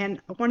family.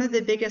 And one of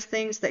the biggest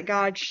things that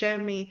God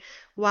showed me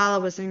while I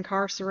was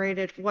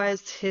incarcerated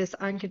was his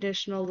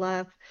unconditional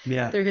love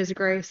yeah, through his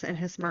grace and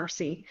his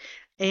mercy.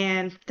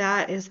 And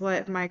that is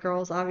what my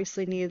girls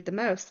obviously needed the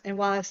most. And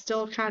while I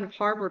still kind of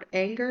harbored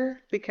anger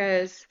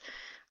because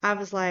I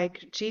was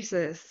like,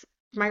 Jesus,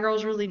 my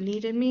girls really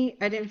needed me.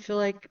 I didn't feel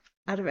like,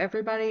 out of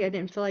everybody, I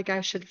didn't feel like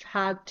I should have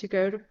had to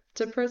go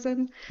to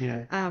prison.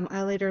 yeah,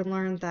 I later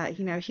learned that,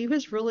 he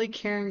was really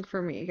caring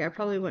for me. I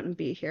probably wouldn't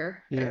be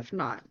here yeah, if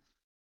not.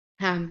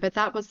 But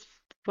that was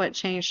what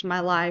changed my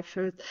life,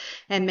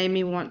 and made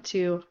me want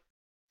to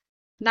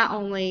not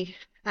only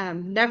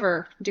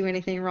never do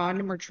anything wrong,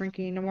 no more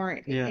drinking, no more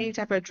yeah, any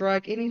type of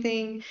drug,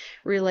 anything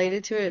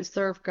related to it,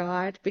 serve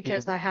God, yeah,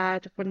 because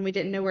when we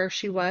didn't know where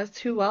she was,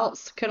 who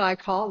else could I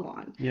call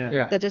on? yeah,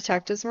 Yeah. The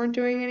detectives weren't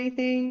doing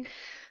anything.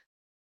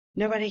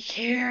 Nobody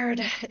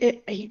cared.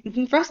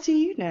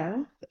 Rusty,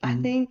 I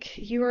hmm think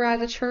you were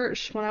at a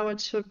church when I went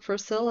to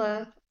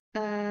Priscilla,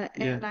 yeah,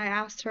 and I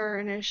asked her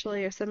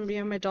initially if somebody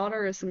of my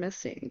daughter is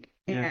missing.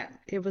 yeah, And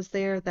it was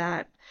there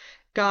that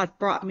God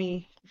brought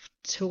me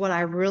to what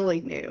I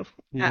really knew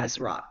yeah, as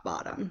rock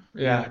bottom.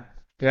 yeah, Yeah.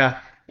 Yeah.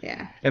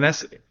 Yeah. And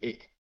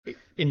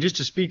and just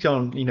to speak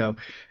on,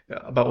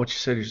 about what you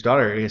said to his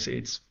daughter,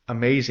 it's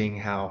amazing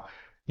how,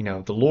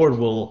 the Lord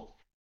will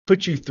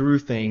put you through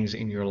things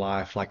in your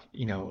life, like,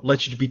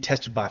 let you be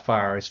tested by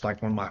fire. It's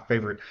like one of my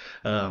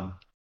um,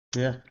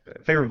 yeah,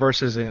 favorite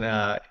verses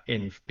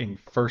in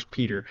First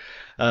Peter.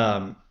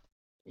 Um,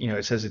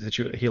 it says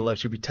that he'll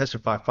let you be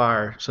tested by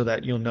fire so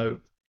that you'll know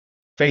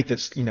faith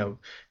that's,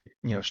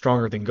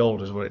 stronger than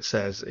gold is what it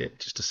says.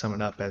 Just to sum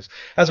it up,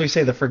 as we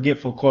say, the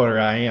forgetful quoter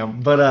I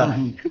am. But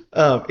hmm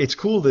it's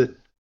cool that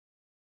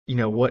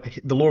what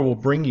the Lord will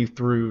bring you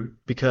through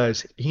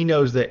because He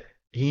knows that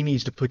He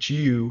needs to put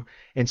you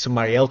in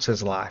somebody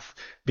else's life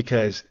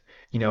because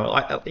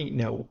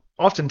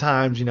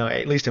oftentimes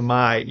at least in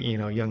my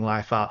young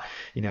life I'll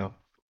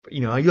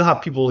you'll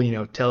have people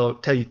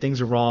tell you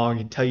things are wrong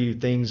and tell you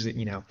things that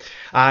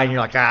and you're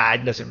like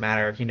it doesn't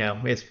matter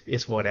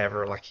it's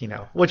whatever like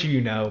what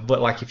do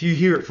but like if you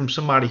hear it from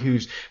somebody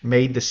who's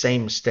made the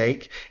same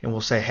mistake and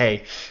will say,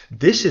 hey,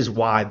 this is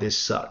why this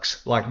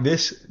sucks, like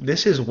this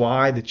is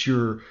why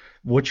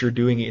what you're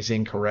doing is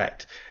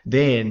incorrect,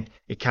 then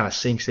it kind of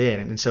sinks in.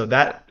 And so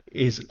that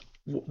is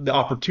the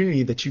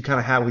opportunity that you kind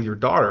of have with your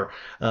daughter.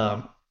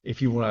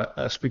 If you want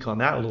to speak on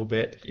that a little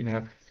bit.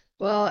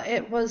 Well,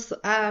 it was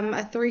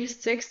a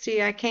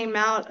 360. I came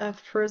out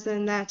of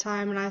prison that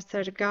time and I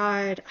said,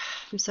 God,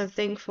 I'm so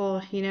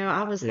thankful.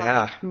 I was like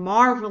Yeah,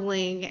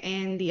 marveling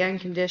in the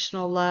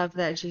unconditional love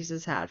that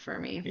Jesus had for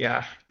me.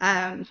 yeah,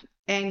 Um,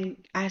 and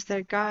I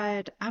said,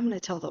 God, I'm going to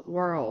tell the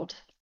world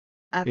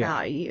Yeah.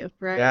 about you,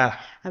 right? Yeah.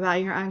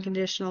 About your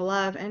unconditional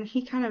love. And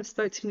he kind of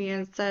spoke to me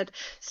and said,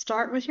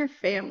 start with your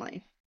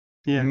family.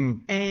 Yeah.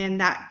 Mm.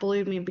 And that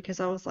blew me because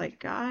I was like,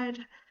 God,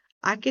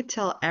 I could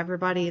tell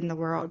everybody in the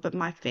world, but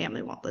my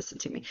family won't listen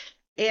to me.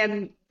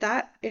 And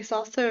that is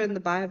also in the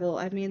Bible.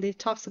 I mean, it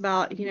talks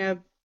about,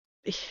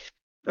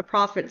 the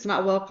prophet's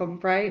not welcome,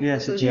 right? Yeah,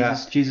 so So, Yeah.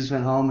 Jesus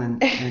went home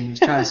and was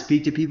trying to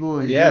speak to people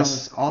and doing all Yes.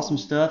 this awesome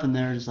stuff, and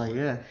they're just like,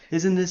 yeah,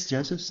 isn't this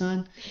Joseph's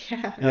son?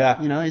 yeah.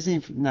 Yeah.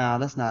 Isn't he? No,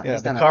 that's not. Yeah.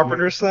 He's The not a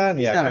carpenter's son.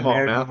 he's Yeah. not a Come on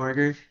miracle now.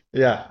 worker.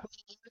 Yeah. I'll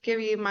give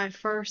you my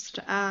first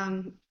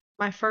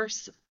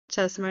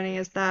testimony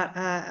is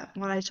that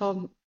when I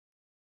told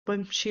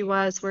when she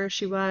was where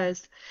she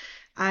was,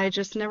 I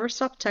just never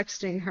stopped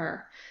texting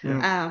her.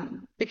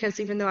 Mm. Because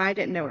even though I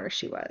didn't know where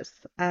she was,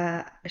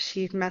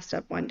 she messed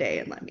up one day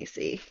and let me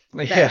see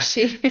Yeah. that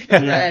she Yeah.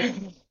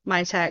 read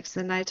my text,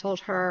 and I told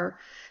her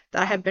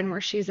that I had been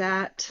where she's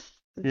at,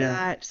 Yeah.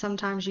 that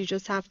sometimes you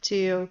just have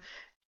to,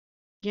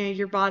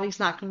 your body's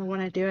not going to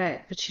want to do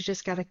it, but you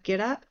just got to get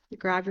up,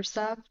 grab your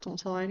stuff, don't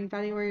tell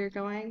anybody where you're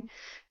going,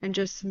 and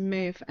just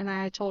move. And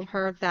I told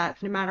her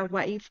that no matter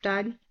what you've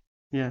done,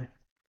 Yeah.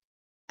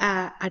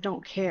 I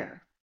don't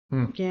care.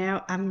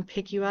 Mm. I'm gonna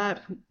pick you up.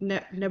 No,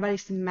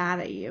 nobody's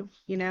mad at you.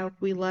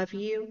 We love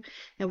you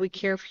and we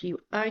care for you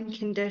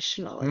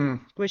unconditionally, Mm.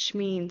 which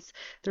means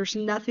there's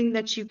nothing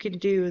that you can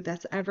do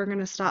that's ever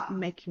gonna stop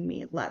making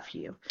me love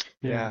you.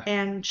 Yeah.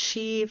 And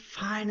she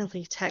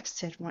finally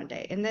texted one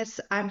day, and this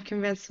I'm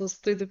convinced was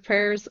through the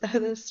prayers of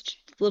this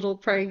little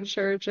praying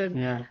church and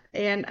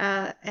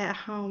Yeah. at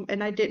home.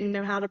 And I didn't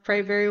know how to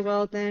pray very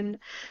well then.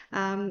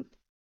 Um,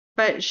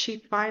 but she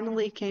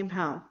finally came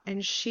home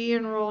and she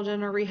enrolled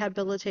in a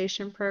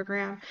rehabilitation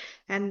program.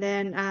 And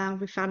then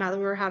we found out that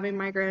we were having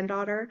my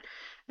granddaughter,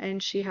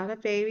 and she had a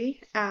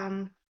baby.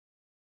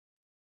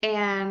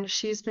 And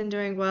she's been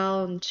doing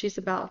well, and she's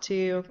about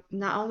to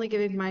not only give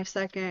me my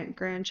second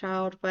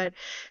grandchild, but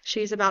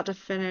she's about to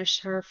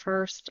finish her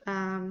first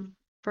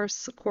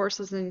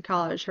courses in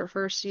college, her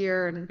first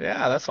year. And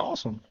Yeah. That's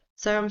awesome.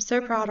 so I'm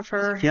so proud of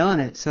her. Killing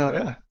it. So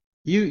Yeah.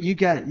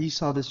 you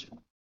saw this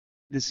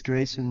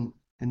grace and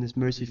this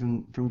mercy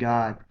from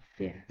God,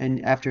 Yeah.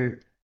 and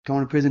after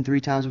going to prison 3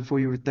 times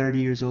before you were 30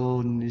 years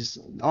old, and just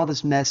all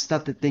this mess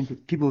stuff that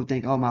people would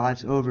think, oh, my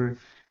life's over.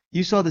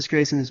 You saw this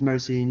grace and this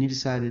mercy, and you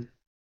decided,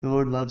 the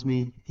Lord loves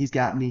me. He's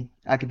got me.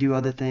 I could do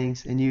other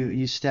things, and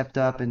you stepped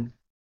up and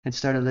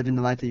started living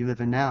the life that you live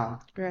in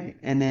now. Right.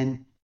 And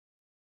then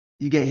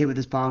you get hit with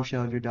this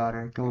bombshell of your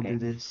daughter going through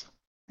this.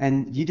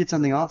 And you did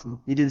something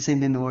awesome. You did the same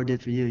thing the Lord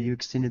did for you. You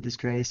extended this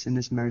grace and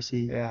this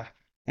mercy. Yeah.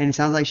 And it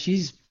sounds like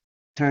she's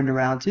turned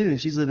around too, and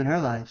she's living her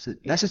life. So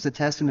that's just a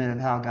testament of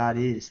how God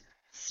is.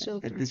 Still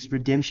That this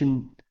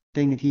redemption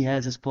thing that He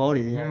has, this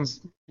quality that He has.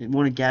 And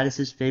one of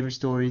Gaddis's favorite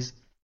stories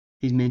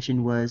he's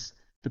mentioned was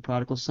the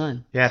prodigal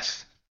son.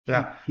 Yes.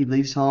 Yeah. He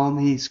leaves home,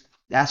 he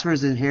asks for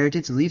his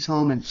inheritance, leaves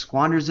home and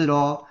squanders it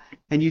all.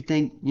 And you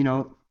think,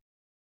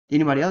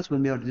 anybody else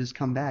wouldn't be able to just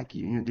come back.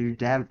 Your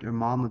dad or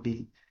mom would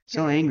be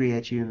so angry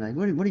at you and like,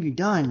 what have you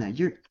done? Like,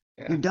 you're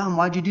dumb.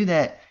 Why'd you do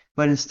that?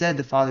 But instead,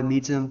 the father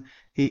meets him.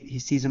 He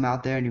sees him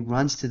out there and he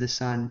runs to the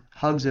son,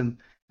 hugs him,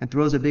 and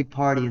throws a big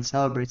party and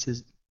celebrates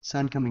his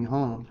son coming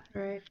home.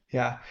 right.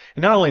 Yeah.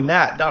 And not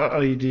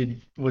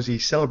only was he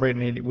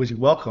celebrating it, was he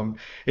welcomed.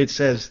 It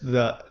says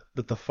that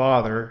the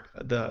father,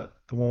 the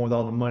one with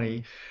all the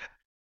money,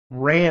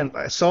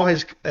 saw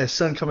his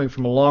son coming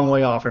from a long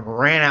way off and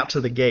ran out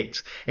to the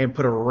gates and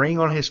put a ring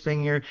on his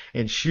finger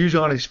and shoes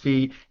on his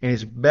feet and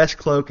his best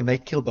cloak, and they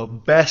killed the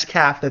best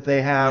calf that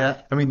they have.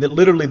 Yeah. I mean,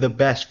 literally the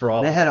best for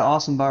all. They had an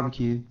awesome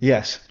barbecue.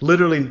 Yes,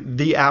 literally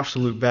the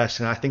absolute best,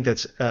 and I think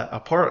that's a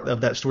part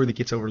of that story that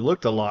gets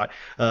overlooked a lot,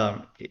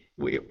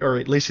 or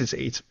at least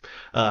it's.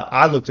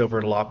 I looked over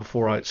it a lot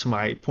before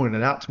somebody pointed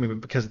it out to me,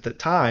 because at the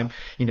time,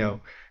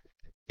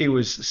 you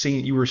were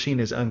seen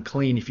as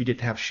unclean if you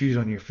didn't have shoes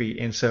on your feet,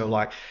 and so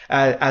like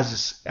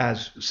as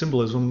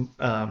symbolism,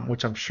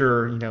 which I'm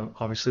sure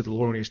obviously the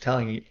Lord, when He was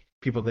telling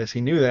people this, He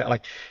knew that,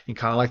 like,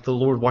 kind of like the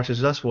Lord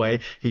watches us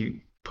way,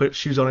 He put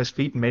shoes on his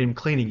feet and made him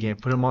clean again,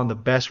 put him on the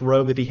best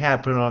robe that he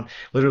had, put on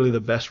literally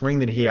the best ring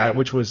that he had,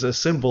 which was a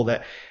symbol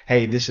that,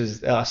 hey, this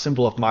is a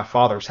symbol of my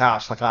Father's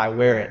house, like I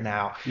wear it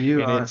now.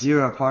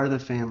 You're a part of the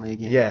family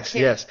again. Yes,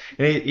 Yeah. yes.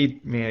 And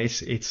man,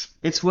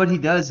 It's what He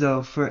does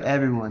though for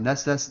everyone.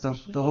 That's the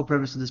whole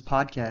purpose of this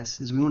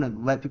podcast, is we want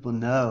to let people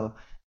know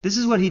this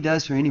is what He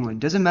does for anyone.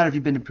 Doesn't matter if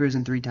you've been to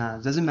prison 3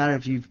 times. Doesn't matter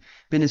if you've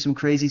been in some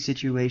crazy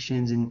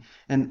situations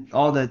and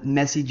all the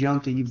messy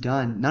junk that you've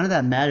done. None of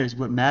that matters.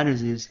 What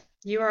matters is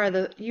You are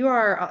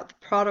the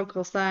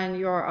prodigal son.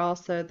 You are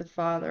also the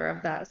father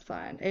of that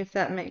son, if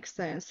that makes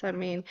sense. I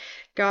mean,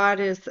 God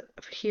is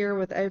here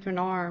with open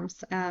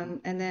arms,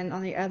 and then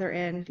on the other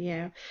end,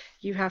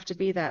 you have to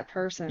be that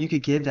person. you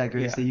could give that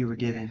grace Yeah. that you were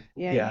given.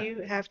 Yeah.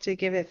 You have to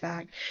give it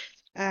back.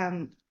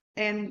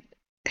 And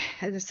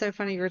it's so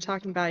funny you were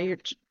talking about you're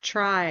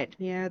tried,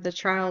 the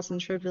trials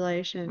and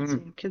tribulations.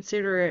 Mm. You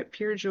consider it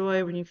pure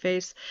joy when you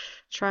face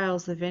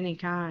trials of any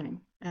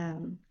kind.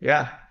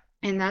 yeah.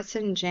 And that's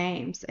in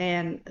James.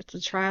 And the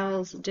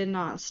trials did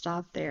not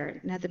stop there.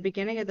 And at the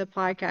beginning of the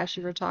podcast,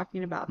 you were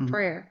talking about Mhm.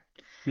 prayer.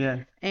 Yeah.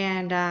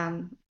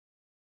 And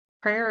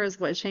prayer is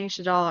what changed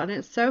it all. And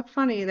it's so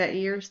funny that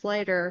years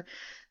later,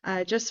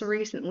 just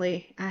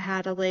recently, I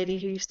had a lady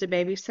who used to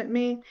babysit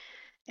me,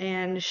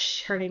 and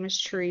her name is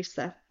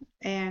Teresa.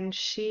 And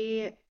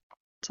she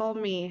told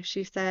me,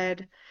 she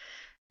said,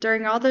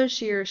 during all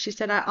those years, she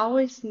said, I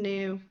always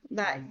knew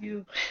that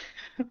you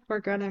were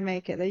going to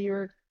make it, that you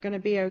were going to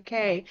be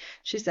okay.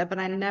 She said, but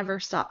I never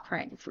stopped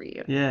praying for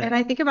you. Yeah. And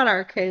I think about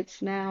our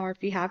kids now, or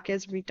if you have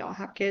kids, or we don't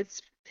have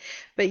kids,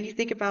 but you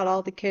think about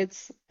all the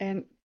kids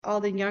and all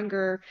the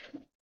younger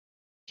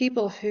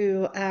people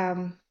who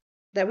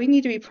that we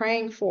need to be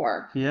praying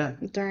for Yeah.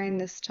 during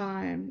this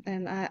time.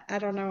 And I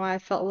don't know why I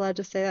felt led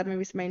to say that.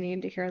 Maybe somebody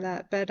needed to hear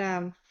that. But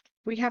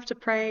we have to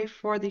pray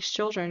for these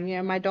children. You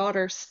know, my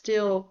daughter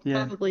still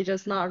Yeah. probably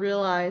does not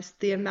realize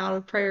the amount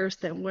of prayers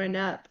that went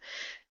up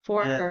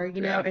for Yeah. her,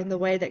 you know, in the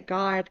way that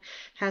God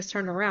has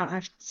turned around.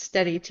 I've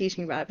studied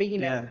teaching about it, but you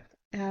know,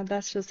 Yeah.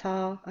 that's just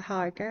how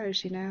it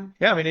goes, you know.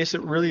 Yeah, I mean, it's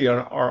really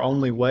our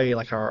only way,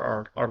 like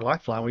our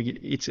lifeline.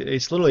 It's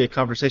literally a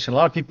conversation. A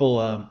lot of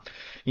people,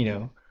 you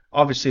know,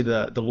 obviously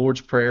the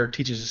Lord's Prayer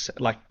teaches us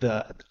like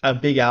a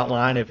big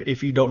outline.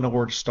 If you don't know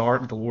where to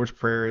start, the Lord's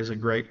Prayer is a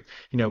great,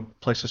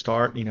 place to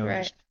start.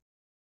 Right. Just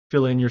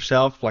fill in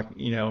yourself, like,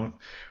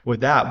 with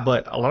that.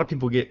 But a lot of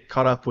people get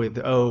caught up with,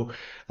 oh,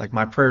 like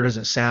my prayer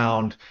doesn't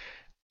sound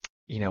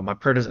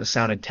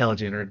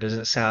intelligent or it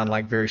doesn't sound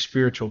like very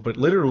spiritual, but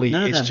literally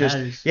None of it's that just,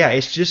 matters. yeah,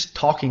 it's just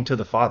talking to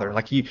the Father.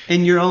 Like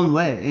In your own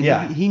way. And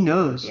yeah, he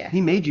knows. Yeah.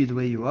 He made you the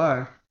way you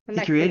are. And He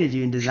that created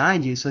you and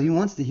designed you, so he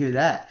wants to hear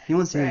that. He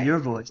wants to hear Right. your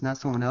voice, not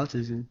someone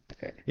else's. And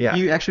yeah.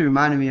 you actually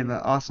reminded me of an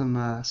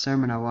awesome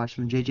sermon I watched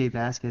from J.J.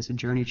 Vasquez at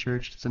Journey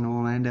Church. It's in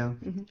Orlando.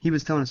 Mhm. He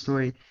was telling a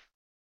story.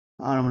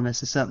 I don't want to mess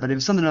this up, but it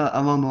was something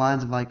along the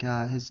lines of like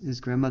his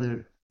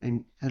grandmother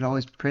and had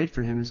always prayed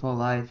for him his whole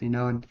life,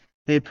 and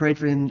they had prayed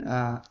for him,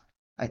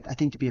 I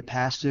think to be a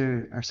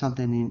pastor or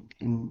something,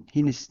 and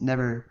he just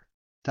never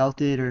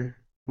felt it or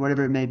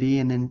whatever it may be,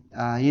 and then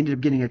he ended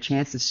up getting a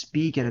chance to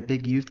speak at a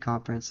big youth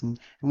conference, and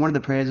one of the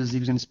prayers was he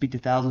was going to speak to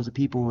thousands of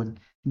people, and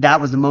that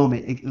was the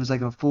moment. It was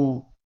like a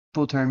full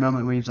turn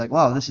moment where he was like,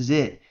 wow, this is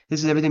it.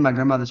 This is everything my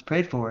grandmother's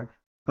prayed for.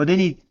 But then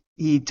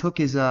he took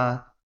his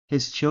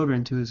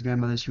children to his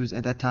grandmother. She was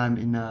at that time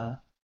in I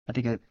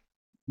think a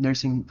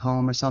nursing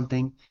home or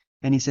something.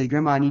 And he said,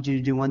 Grandma, I need you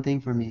to do one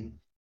thing for me.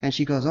 And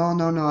she goes, Oh,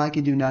 no, I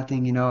can do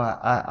nothing.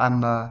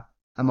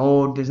 I'm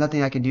old. There's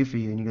nothing I can do for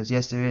you. And he goes,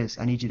 Yes, there is.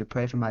 I need you to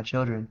pray for my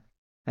children.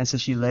 And so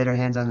she laid her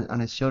hands on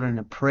his children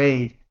and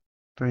prayed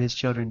for his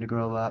children to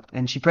grow up.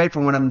 And she prayed for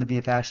one of them to be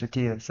a pastor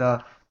too.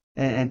 So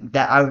and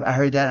that I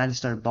heard that and I just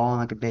started bawling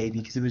like a baby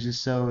because it was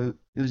just so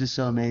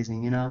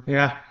amazing,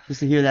 Yeah. just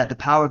to hear that the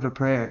power of a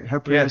prayer.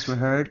 Her prayers Yes. were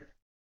heard.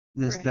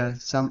 Right.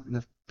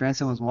 The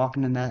grandson was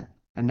walking in that,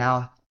 and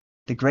now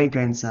the great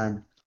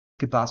grandson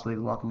could possibly be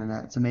walking in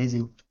that. It's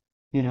amazing,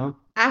 you know?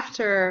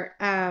 After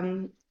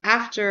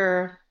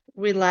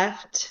we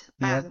left,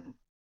 Yeah,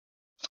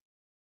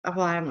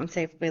 well, I don't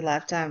say if we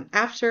left,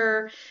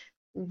 after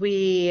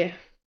we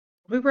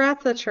we were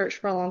at the church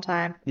for a long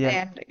time,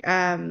 yeah.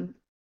 and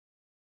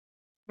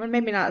well,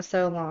 maybe not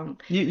so long.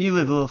 You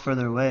live a little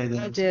further away I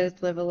than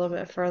did live a little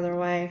bit further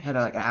away. had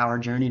like an hour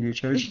journey to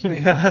church,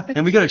 Yeah.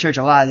 and we go to church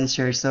a lot at this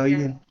church. So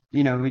Yeah.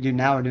 we're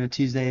doing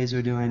Tuesdays,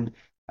 we're doing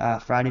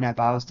Friday night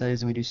Bible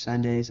studies, and we do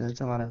Sundays. So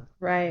it's a lot of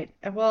Right.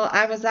 Well,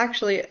 I was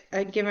actually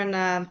given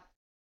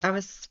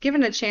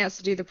a chance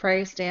to do the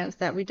praise dance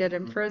that we did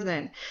in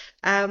prison.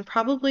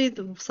 Probably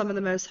some of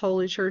the most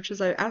holy churches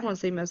I don't want to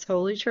say most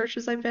holy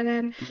churches I've been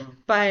in,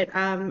 but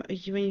when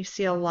you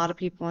see a lot of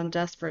people in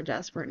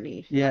desperate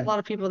need. Yeah. A lot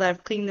of people that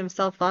have cleaned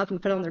themselves up and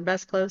put on their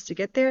best clothes to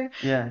get there,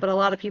 yeah, but a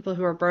lot of people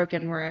who are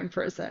broken were in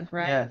prison,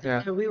 right? yeah,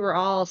 Yeah. So we were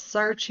all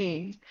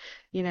searching,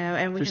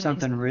 and we for had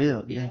something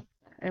real. yeah, Yeah,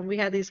 and we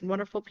had these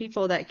wonderful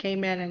people that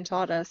came in and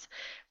taught us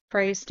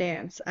praise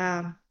dance.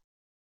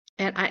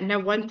 And I know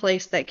one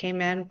place that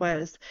came in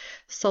was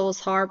Souls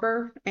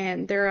Harbor,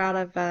 and they're out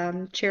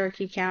of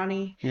Cherokee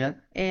County yeah,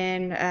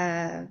 in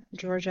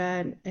Georgia.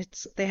 And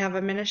they have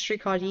a ministry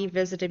called Ye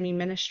Visited Me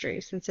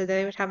Ministries, and so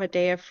they would have a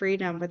day of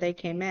freedom where they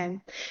came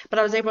in. But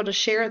I was able to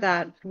share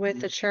that with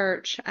the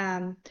church.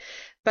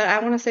 But I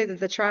want to say that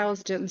the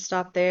trials didn't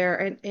stop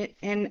there,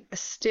 and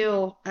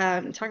still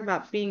talking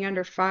about being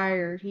under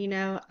fire,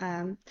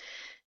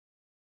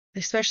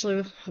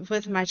 especially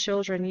with my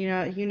children.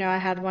 I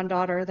had one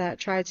daughter that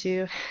tried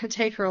to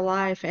take her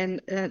life,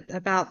 and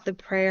about the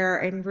prayer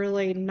and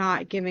really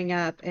not giving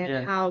up, and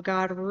yeah, how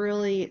God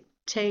really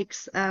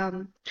takes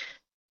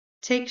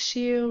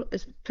you,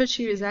 puts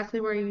you exactly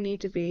where you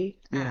need to be,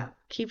 yeah,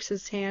 keeps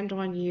his hand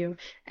on you,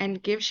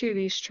 and gives you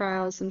these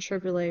trials and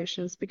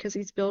tribulations because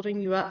he's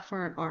building you up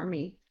for an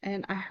army.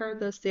 And I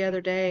heard this the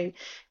other day,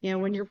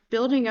 when you're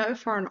building up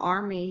for an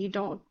army, you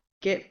don't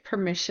get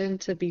permission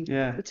to be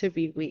yeah,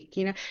 weak.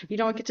 You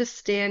don't get to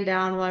stand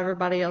down while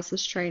everybody else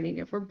is training.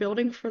 If we're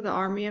building for the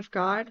army of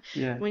God,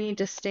 yeah, we need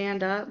to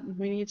stand up.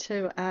 We need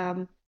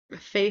to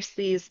face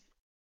these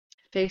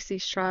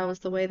trials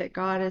the way that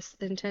God has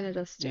intended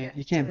us to. Yeah,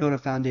 you can't build a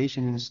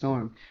foundation in a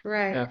storm.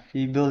 Right. Yeah.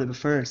 You build it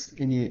first,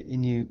 and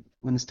you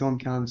when the storm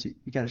comes,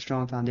 you got a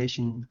strong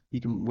foundation. You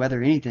can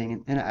weather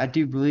anything, and I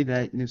do believe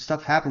that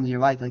stuff happens in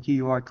your life, like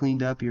you are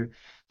cleaned up, you're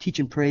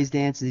teaching praise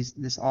dance,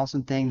 this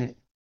awesome thing that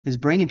is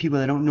bringing people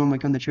that don't normally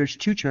come to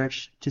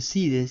church to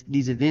see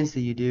these events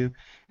that you do,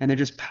 and they're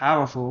just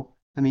powerful.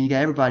 I mean, you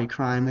got everybody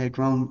crying. We had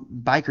grown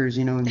bikers,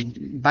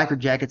 in biker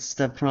jackets and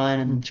stuff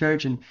crying in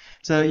church, and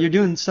so you're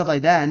doing stuff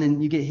like that, and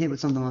then you get hit with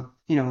something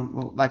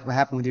like what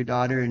happened with your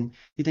daughter, and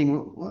you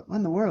think, what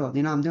in the world?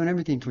 I'm doing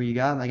everything for you,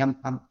 God. Like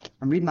I'm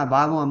reading my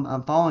Bible,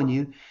 I'm following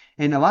you,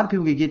 and a lot of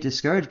people could get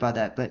discouraged by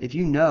that. But if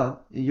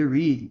you're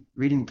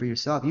reading for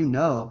yourself,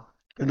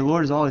 that the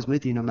Lord is always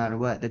with you no matter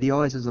what. That He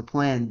always has a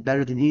plan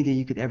better than anything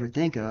you could ever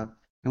think of.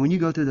 And when you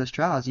go through those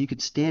trials, you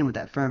could stand with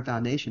that firm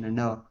foundation and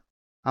know,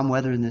 I'm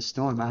weathering this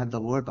storm. I have the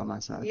Lord by my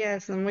side.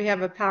 Yes, and we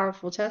have a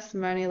powerful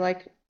testimony,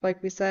 like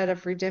we said,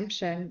 of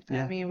redemption. I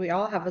Yeah. mean, we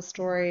all have a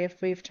story if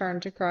we've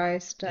turned to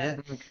Christ Yeah.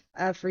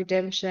 of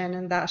redemption,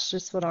 and that's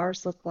just what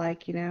ours look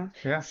like, Yeah.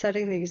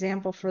 setting the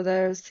example for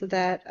those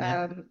that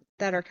Yeah.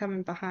 that are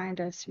coming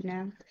behind us,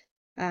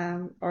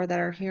 or that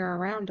are here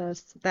around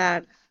us,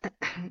 that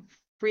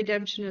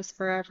redemption is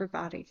for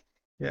everybody.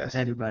 Yes.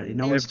 Everybody.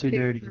 No one's too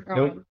dirty.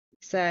 Nope.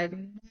 Said,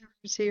 never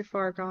too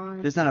far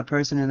gone. There's not a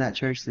person in that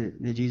church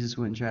that Jesus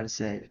wouldn't try to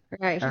save.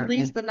 Right, he or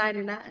leaves in- the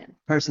 99.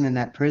 Person in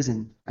that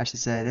prison, I should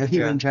say, that he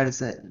Yeah. wouldn't try to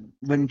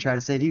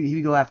save. He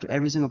would go after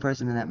every single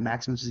person in that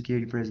maximum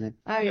security prison.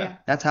 Oh yeah,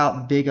 That's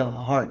how big of a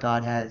heart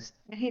God has.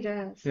 he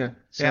does. Yeah.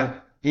 So Yeah.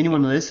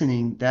 anyone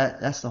listening,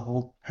 that's the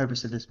whole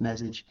purpose of this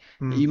message.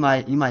 Mm.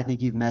 You might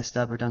think you've messed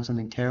up or done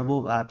something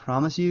terrible, but I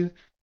promise you,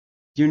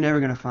 you're never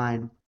gonna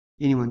find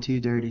anyone too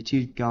dirty,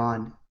 too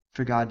gone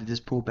for God to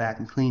just pull back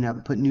and clean up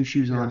and put new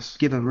shoes on, Yes.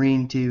 give a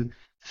ring to,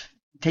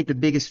 take the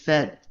biggest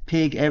fat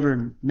pig ever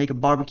and make a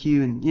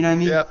barbecue, and you know what I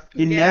mean? Yep.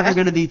 You're Yeah. never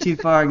gonna be too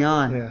far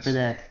gone Yes. for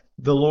that.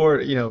 The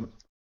Lord,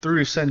 through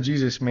His Son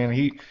Jesus, man,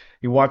 He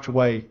wiped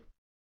away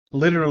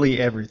literally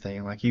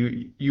everything. Like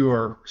you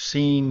are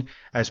seen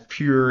as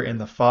pure in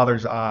the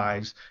Father's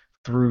eyes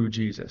through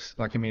Jesus.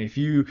 Like, I mean, if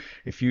you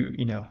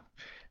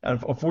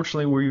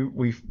unfortunately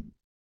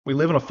we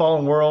live in a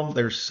fallen world.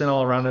 There's sin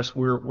all around us.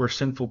 We're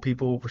sinful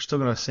people. We're still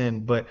gonna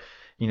sin, but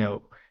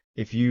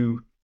if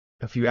you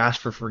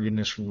ask for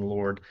forgiveness from the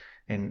Lord,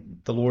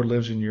 and the Lord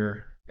lives in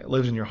your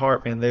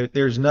heart, man,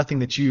 there's nothing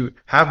that you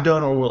have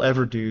done or will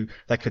ever do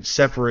that could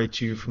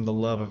separate you from the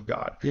love of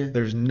God. Yeah.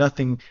 There's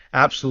nothing,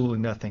 absolutely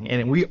nothing,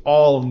 and we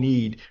all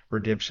need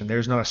redemption.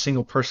 There's not a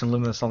single person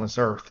living on this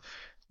earth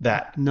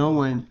that.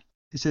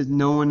 It says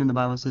no one in the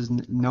Bible says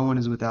no one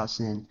is without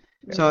sin.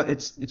 So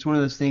it's one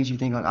of those things you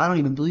think, like, I don't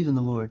even believe in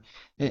the Lord.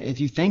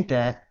 If you think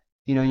that,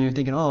 you're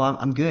thinking, oh,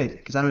 I'm good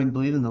because I don't even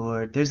believe in the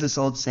Lord. There's this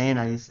old saying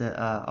I used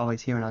to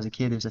always hear when I was a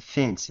kid. There's a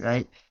fence,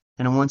 right?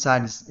 And on one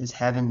side is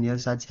heaven, and the other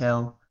side's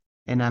hell.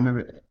 And I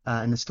remember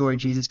in the story,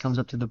 Jesus comes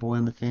up to the boy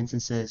on the fence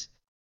and says,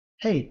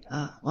 hey,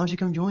 why don't you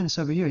come join us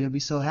over here? You'll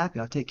be so happy.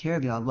 I'll take care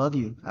of you. I'll love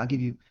you. I'll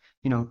give you,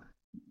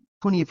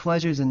 plenty of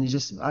pleasures, and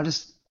I'll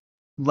just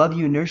love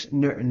you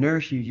and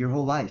nourish you your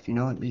whole life.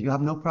 You'll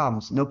have no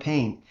problems, no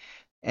pain.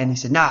 And he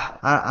said, nah,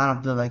 I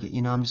don't feel like it.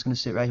 I'm just going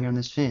to sit right here on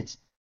this fence.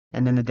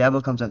 And then the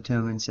devil comes up to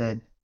him and said,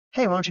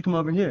 hey, why don't you come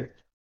over here?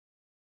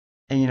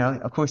 And,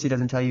 of course, he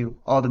doesn't tell you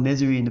all the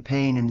misery and the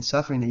pain and the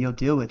suffering that you'll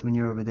deal with when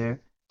you're over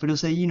there. But he'll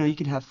say, you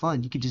can have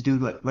fun. You can just do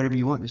whatever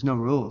you want. There's no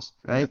rules,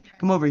 right?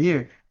 Come over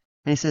here.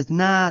 And he says,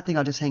 nah, I think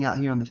I'll just hang out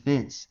here on the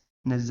fence.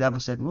 And the devil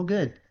said, well,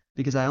 good,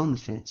 because I own the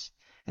fence.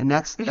 And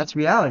that's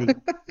reality.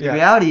 Yeah.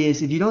 Reality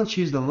is, if you don't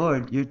choose the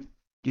Lord, you're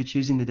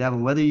choosing the devil,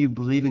 whether you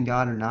believe in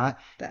God or not.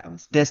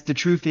 That's the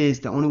truth. Is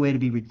the only way to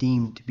be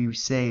redeemed, to be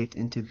saved,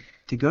 and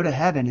to go to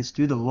heaven is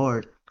through the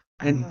Lord.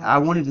 And I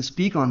wanted to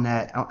speak on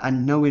that. I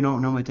know we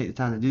don't normally take the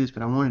time to do this,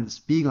 but I wanted to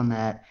speak on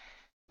that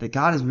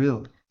God is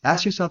real.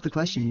 Ask yourself the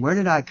question, where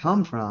did I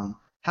come from?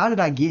 How did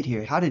I get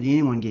here? How did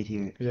anyone get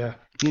here? Yeah.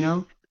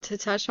 To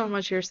touch on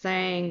what you're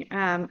saying,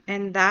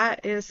 and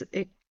that is,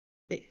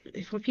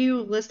 if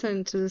you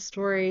listen to the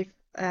story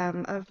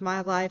of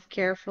my life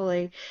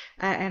carefully,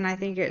 and I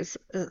think it's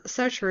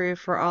so true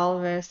for all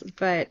of us,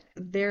 but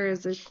there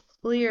is a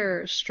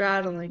clear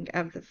straddling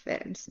of the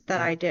fence that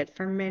I did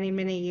for many,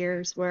 many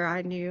years, where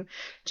I knew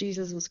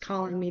Jesus was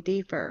calling me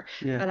deeper,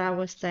 but I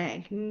was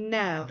saying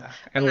no.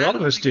 And a lot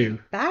of us do.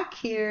 Back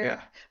here,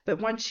 Yeah. but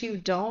once you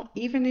don't,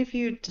 even if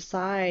you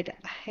decide,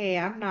 hey,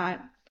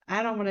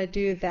 I don't want to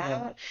do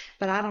that,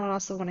 but I don't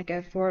also want to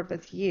go forward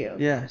with you,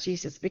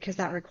 Jesus, because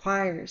that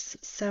requires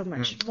so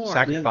much more.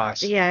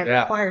 Sacrifice. Yeah,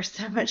 it requires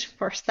so much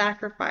more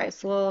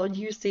sacrifice. Well,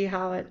 you see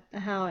how it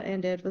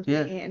ended with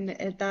me,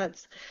 and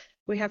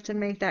we have to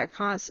make that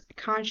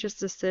conscious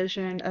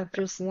decision of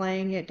just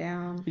laying it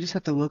down. You just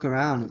have to look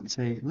around and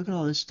say, look at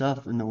all this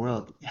stuff in the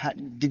world.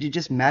 Did you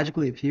just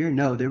magically appear?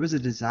 No, there was a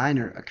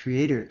designer, a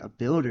creator, a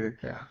builder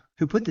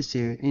who put this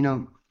here.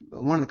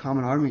 one of the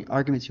common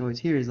arguments you always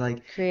hear is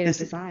like, Creative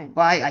design.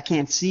 well, I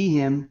can't see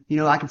him. You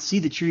know, I can see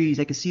the trees,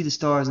 I can see the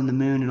stars and the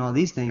moon and all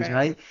these things, Right.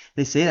 right?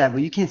 They say that,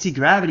 but you can't see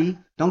gravity.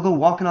 Don't go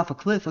walking off a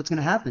cliff. What's going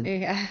to happen?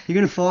 Yeah. You're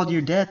going to fall to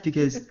your death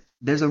because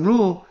there's a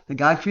rule that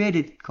God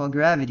created called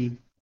gravity,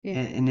 Yeah.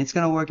 and it's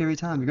going to work every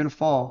time. You're going to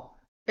fall.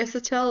 It's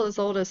a tale as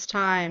old as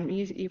time.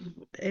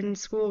 In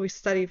school we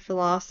studied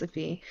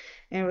philosophy,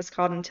 and it was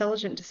called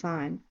intelligent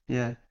design.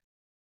 Yeah,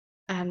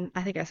 And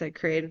I think I said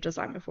creative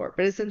design before,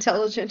 but it's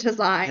intelligent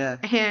design. yeah,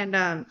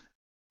 And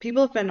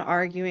people have been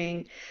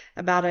arguing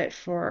about it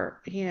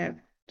for,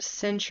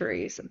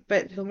 centuries.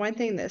 But the one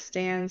thing that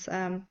stands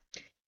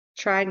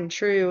tried and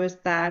true is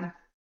that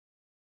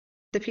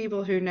the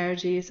people who know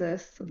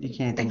Jesus, you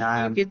can't deny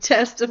you him. could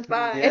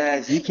testify.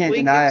 Yes, you can't We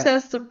deny can it.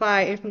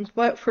 testify. If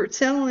what we're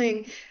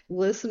telling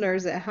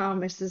listeners at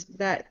home is just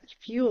that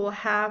if you will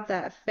have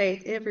that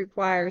faith, it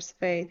requires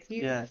faith.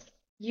 Yeah,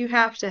 You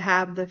have to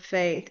have the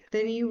faith.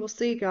 Then you will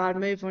see God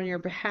move on your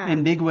behalf.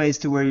 in big ways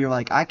to where you're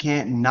like, I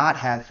can't not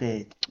have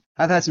faith.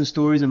 I've had some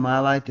stories in my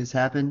life that's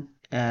happened.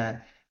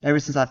 Ever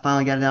since I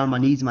finally got down on my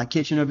knees in my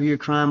kitchen over here,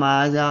 crying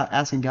my eyes out,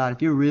 asking God,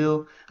 if you're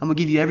real, I'm gonna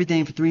give you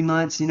everything for 3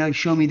 months. You know,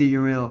 show me that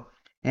you're real.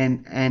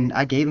 And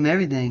I gave him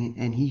everything,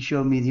 and he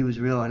showed me that he was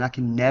real, and I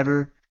can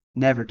never,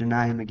 never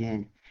deny him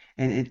again.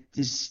 And it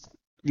just,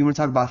 you want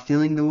to talk about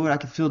feeling the Lord? I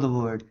can feel the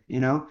Lord, you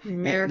know?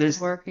 And Miracle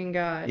working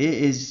God. it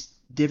is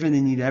different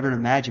than you'd ever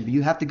imagine, but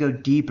you have to go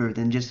deeper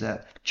than just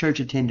a church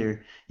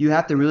attender. You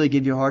have to really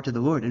give your heart to the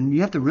Lord, and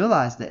you have to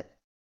realize that,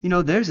 you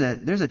know, there's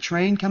a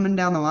train coming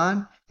down the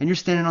line, and you're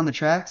standing on the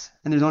tracks,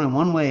 and there's only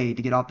one way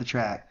to get off the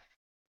track.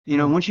 You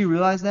know, once you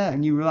realize that,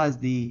 and you realize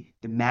the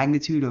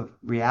magnitude of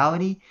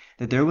reality,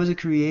 that there was a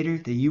creator,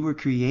 that you were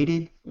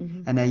created,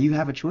 Mhm. and that you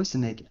have a choice to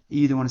make.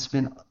 You either want to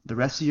spend the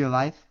rest of your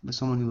life with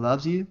someone who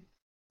loves you,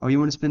 or you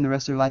want to spend the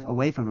rest of your life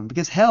away from him.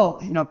 Because hell,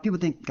 you know, people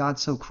think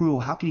God's so cruel.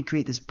 How can he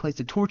create this place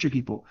to torture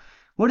people?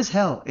 What is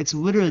hell? It's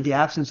literally the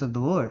absence of the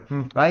Lord,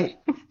 right?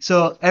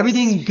 So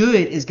everything good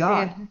is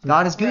God. Yeah.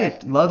 God is good.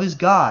 Right. Love is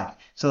God.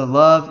 So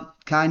love,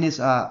 kindness,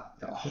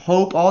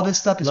 hope, all this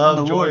stuff is from Love,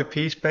 the joy, Lord.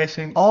 peace,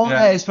 patience. All Yeah.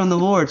 that is from the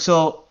Lord.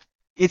 So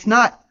it's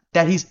not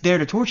that he's there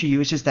to torture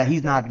you. It's just that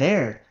he's not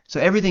there. So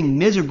everything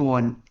miserable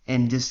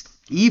and just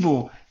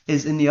evil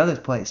is in the other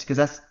place because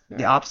that's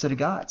the opposite of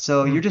God.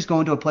 So you're just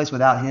going to a place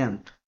without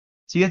him.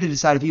 So you have to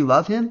decide if you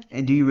love him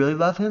and do you really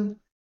love him?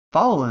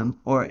 Follow him,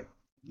 or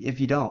if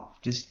you don't,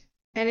 just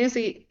And is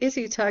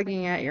he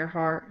tugging at your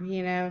heart?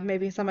 You know,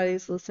 maybe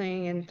somebody's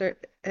listening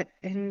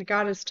and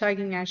God is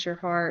tugging at your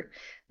heart.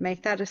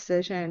 Make that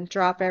decision.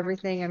 Drop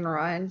everything and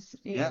run.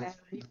 You know,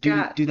 you've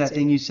got do that to.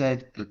 thing you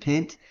said,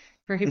 repent.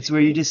 Right. It's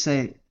where you just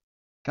say,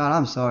 God,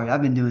 I'm sorry.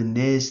 I've been doing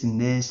this and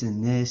this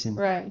and this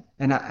Right.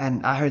 and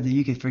I heard that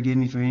you could forgive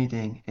me for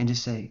anything, and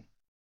just say,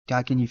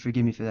 God, can you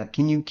forgive me for that?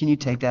 Can you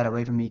take that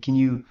away from me? Can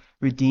you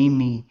redeem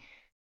me?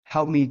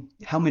 Help me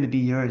to be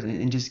yours,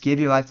 and just give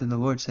your life to the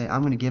Lord. Say,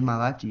 I'm going to give my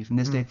life to you from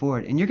this day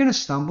forward. And you're going to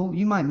stumble.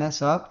 You might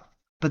mess up,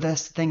 but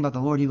that's the thing about the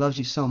Lord. He loves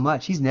you so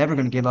much. He's never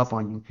going to give up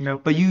on you.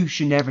 Nope. But you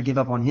should never give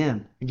up on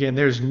him. Again,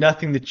 there's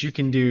nothing that you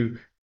can do,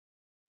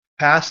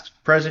 past,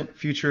 present,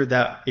 future,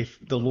 that if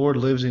the Lord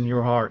lives in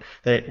your heart,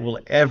 that will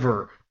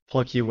ever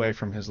pluck you away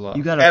from his love.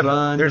 You gotta Ever.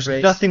 run the There's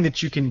race. nothing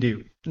that you can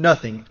do.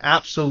 Nothing.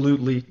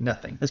 Absolutely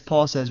nothing. As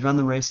Paul says, run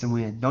the race and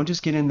win. Don't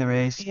just get in the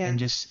race Yeah. and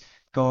just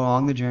go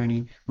along the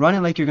journey. Run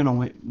it like you're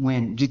going to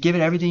win. Just give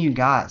it everything you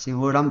got. Say,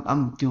 Lord,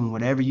 I'm doing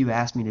whatever you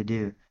ask me to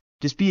do.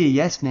 Just be a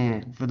yes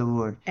man for the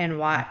Lord. And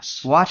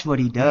watch. Watch what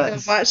he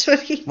does. Watch what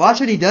he Watch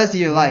what he does to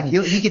your life.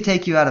 He could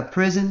take you out of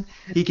prison.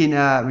 He can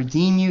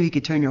redeem you. He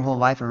could turn your whole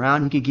life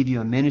around. He could give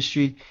you a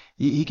ministry.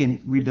 He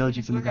can rebuild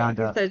you from the ground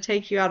up. to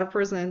take you out of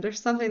prison. There's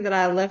something that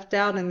I left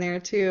out in there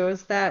too,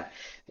 is that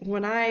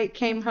when I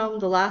came home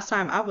the last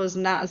time, I was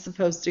not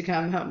supposed to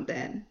come home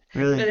then. But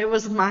Really? it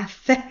was my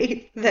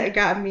faith that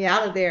got me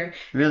out of there.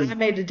 Really? I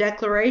made a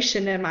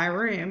declaration in my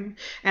room,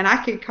 and I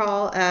could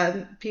call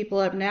people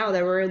up now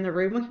that were in the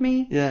room with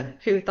me Yeah.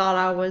 who thought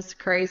I was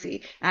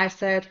crazy. I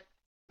said,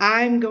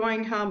 I'm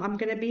going home. I'm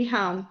going to be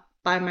home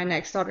by my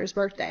next daughter's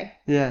birthday.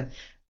 Yeah.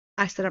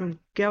 I said, I'm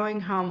going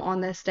home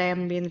on this day. I'm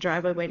going to be in the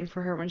driveway waiting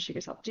for her when she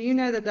gets home. Do you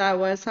know that I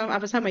was home? I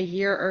was home a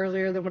year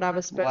earlier than what I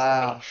was supposed to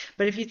Wow. be.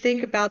 But if you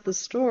think about the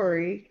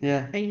story,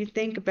 Yeah. and you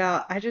think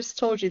about, I just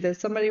told you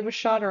that somebody was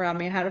shot around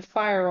me and had a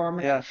firearm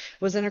and Yeah.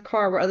 was in a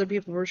car where other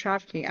people were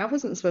trafficking. I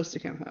wasn't supposed to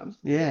come home.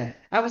 Yeah.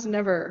 I was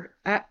never,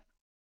 I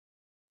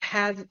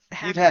had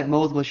You've had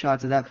multiple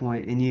shots at that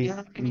point, and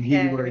Yeah.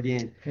 here you were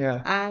again.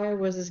 Yeah. I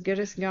was as good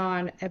as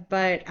gone,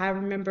 but I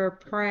remember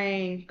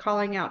praying,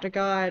 calling out to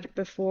God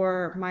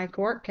before my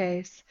court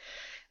case,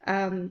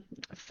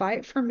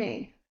 fight for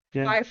me.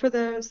 Yeah. Fight for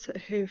those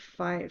who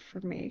fight for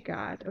me,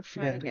 God, or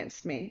fight Yeah.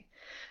 against me.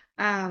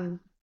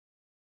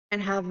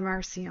 And have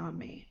mercy on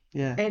me.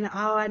 Yeah. And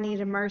I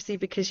needed mercy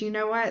because you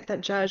know what? That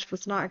judge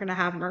was not going to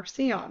have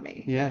mercy on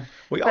me. Yeah.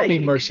 We all But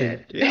need you mercy.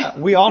 did. Yeah,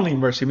 we all need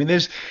mercy. I mean,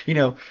 there's,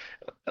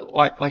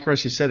 like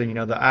Rusty said,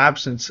 the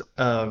absence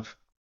of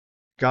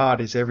God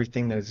is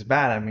everything that is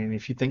bad. I mean,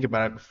 if you think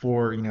about it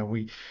before,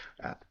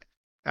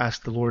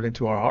 ask the Lord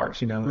into our hearts.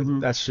 Mhm.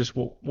 That's just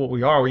what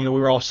we are. We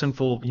were all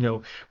sinful,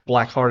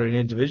 black-hearted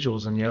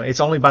individuals, and it's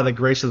only by the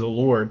grace of the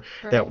Lord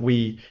that Right.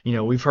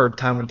 we've heard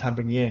time and time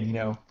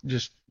again.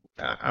 Just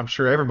I'm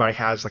sure everybody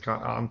has like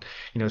on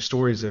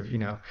stories of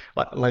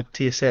like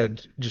Tia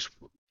said, just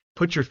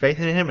put your faith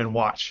in Him and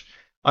watch.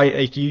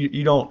 Like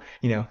you don't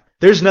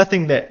there's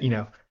nothing that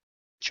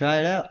Try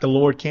it out. the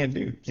Lord can't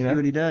do. See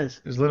what he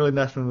does. There's literally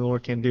nothing the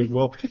Lord can do.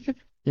 Well,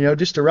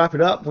 just to wrap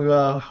it up, we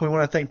want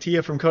to thank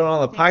Tia for coming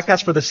on the Thanks,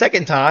 podcast for the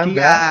second time.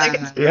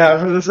 Yeah. Yeah,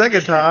 for the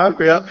second time.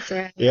 Yep. That's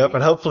right. Yep.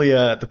 And hopefully,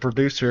 the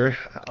producer,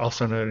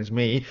 also known as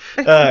me,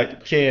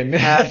 can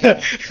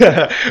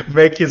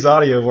make his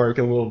audio work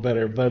a little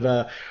better.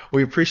 But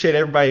we appreciate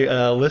everybody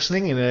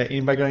listening. And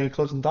anybody got any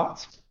closing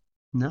thoughts?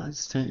 No,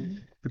 just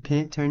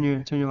repent, turn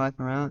your life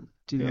around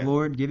to the Yeah.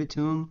 Lord, give it to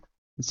him,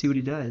 and see what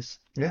he does.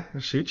 Yeah,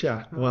 shoot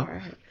ya. All Well,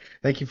 right.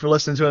 thank you for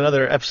listening to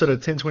another episode of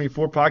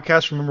 1024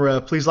 Podcast. Remember,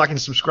 please like and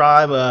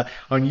subscribe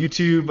on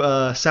YouTube,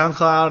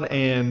 SoundCloud,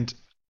 and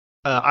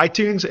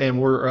iTunes,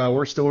 and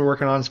we're still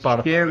working on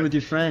Spotify. Share it with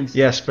your friends.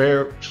 Yes,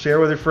 share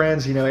with your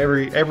friends.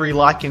 Every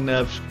like and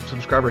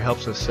subscriber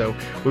helps us. So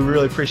we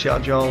really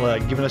appreciate y'all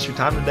giving us your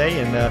time today,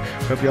 and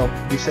hope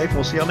y'all be safe.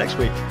 We'll see y'all next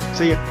week.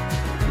 See ya.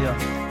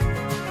 Yeah.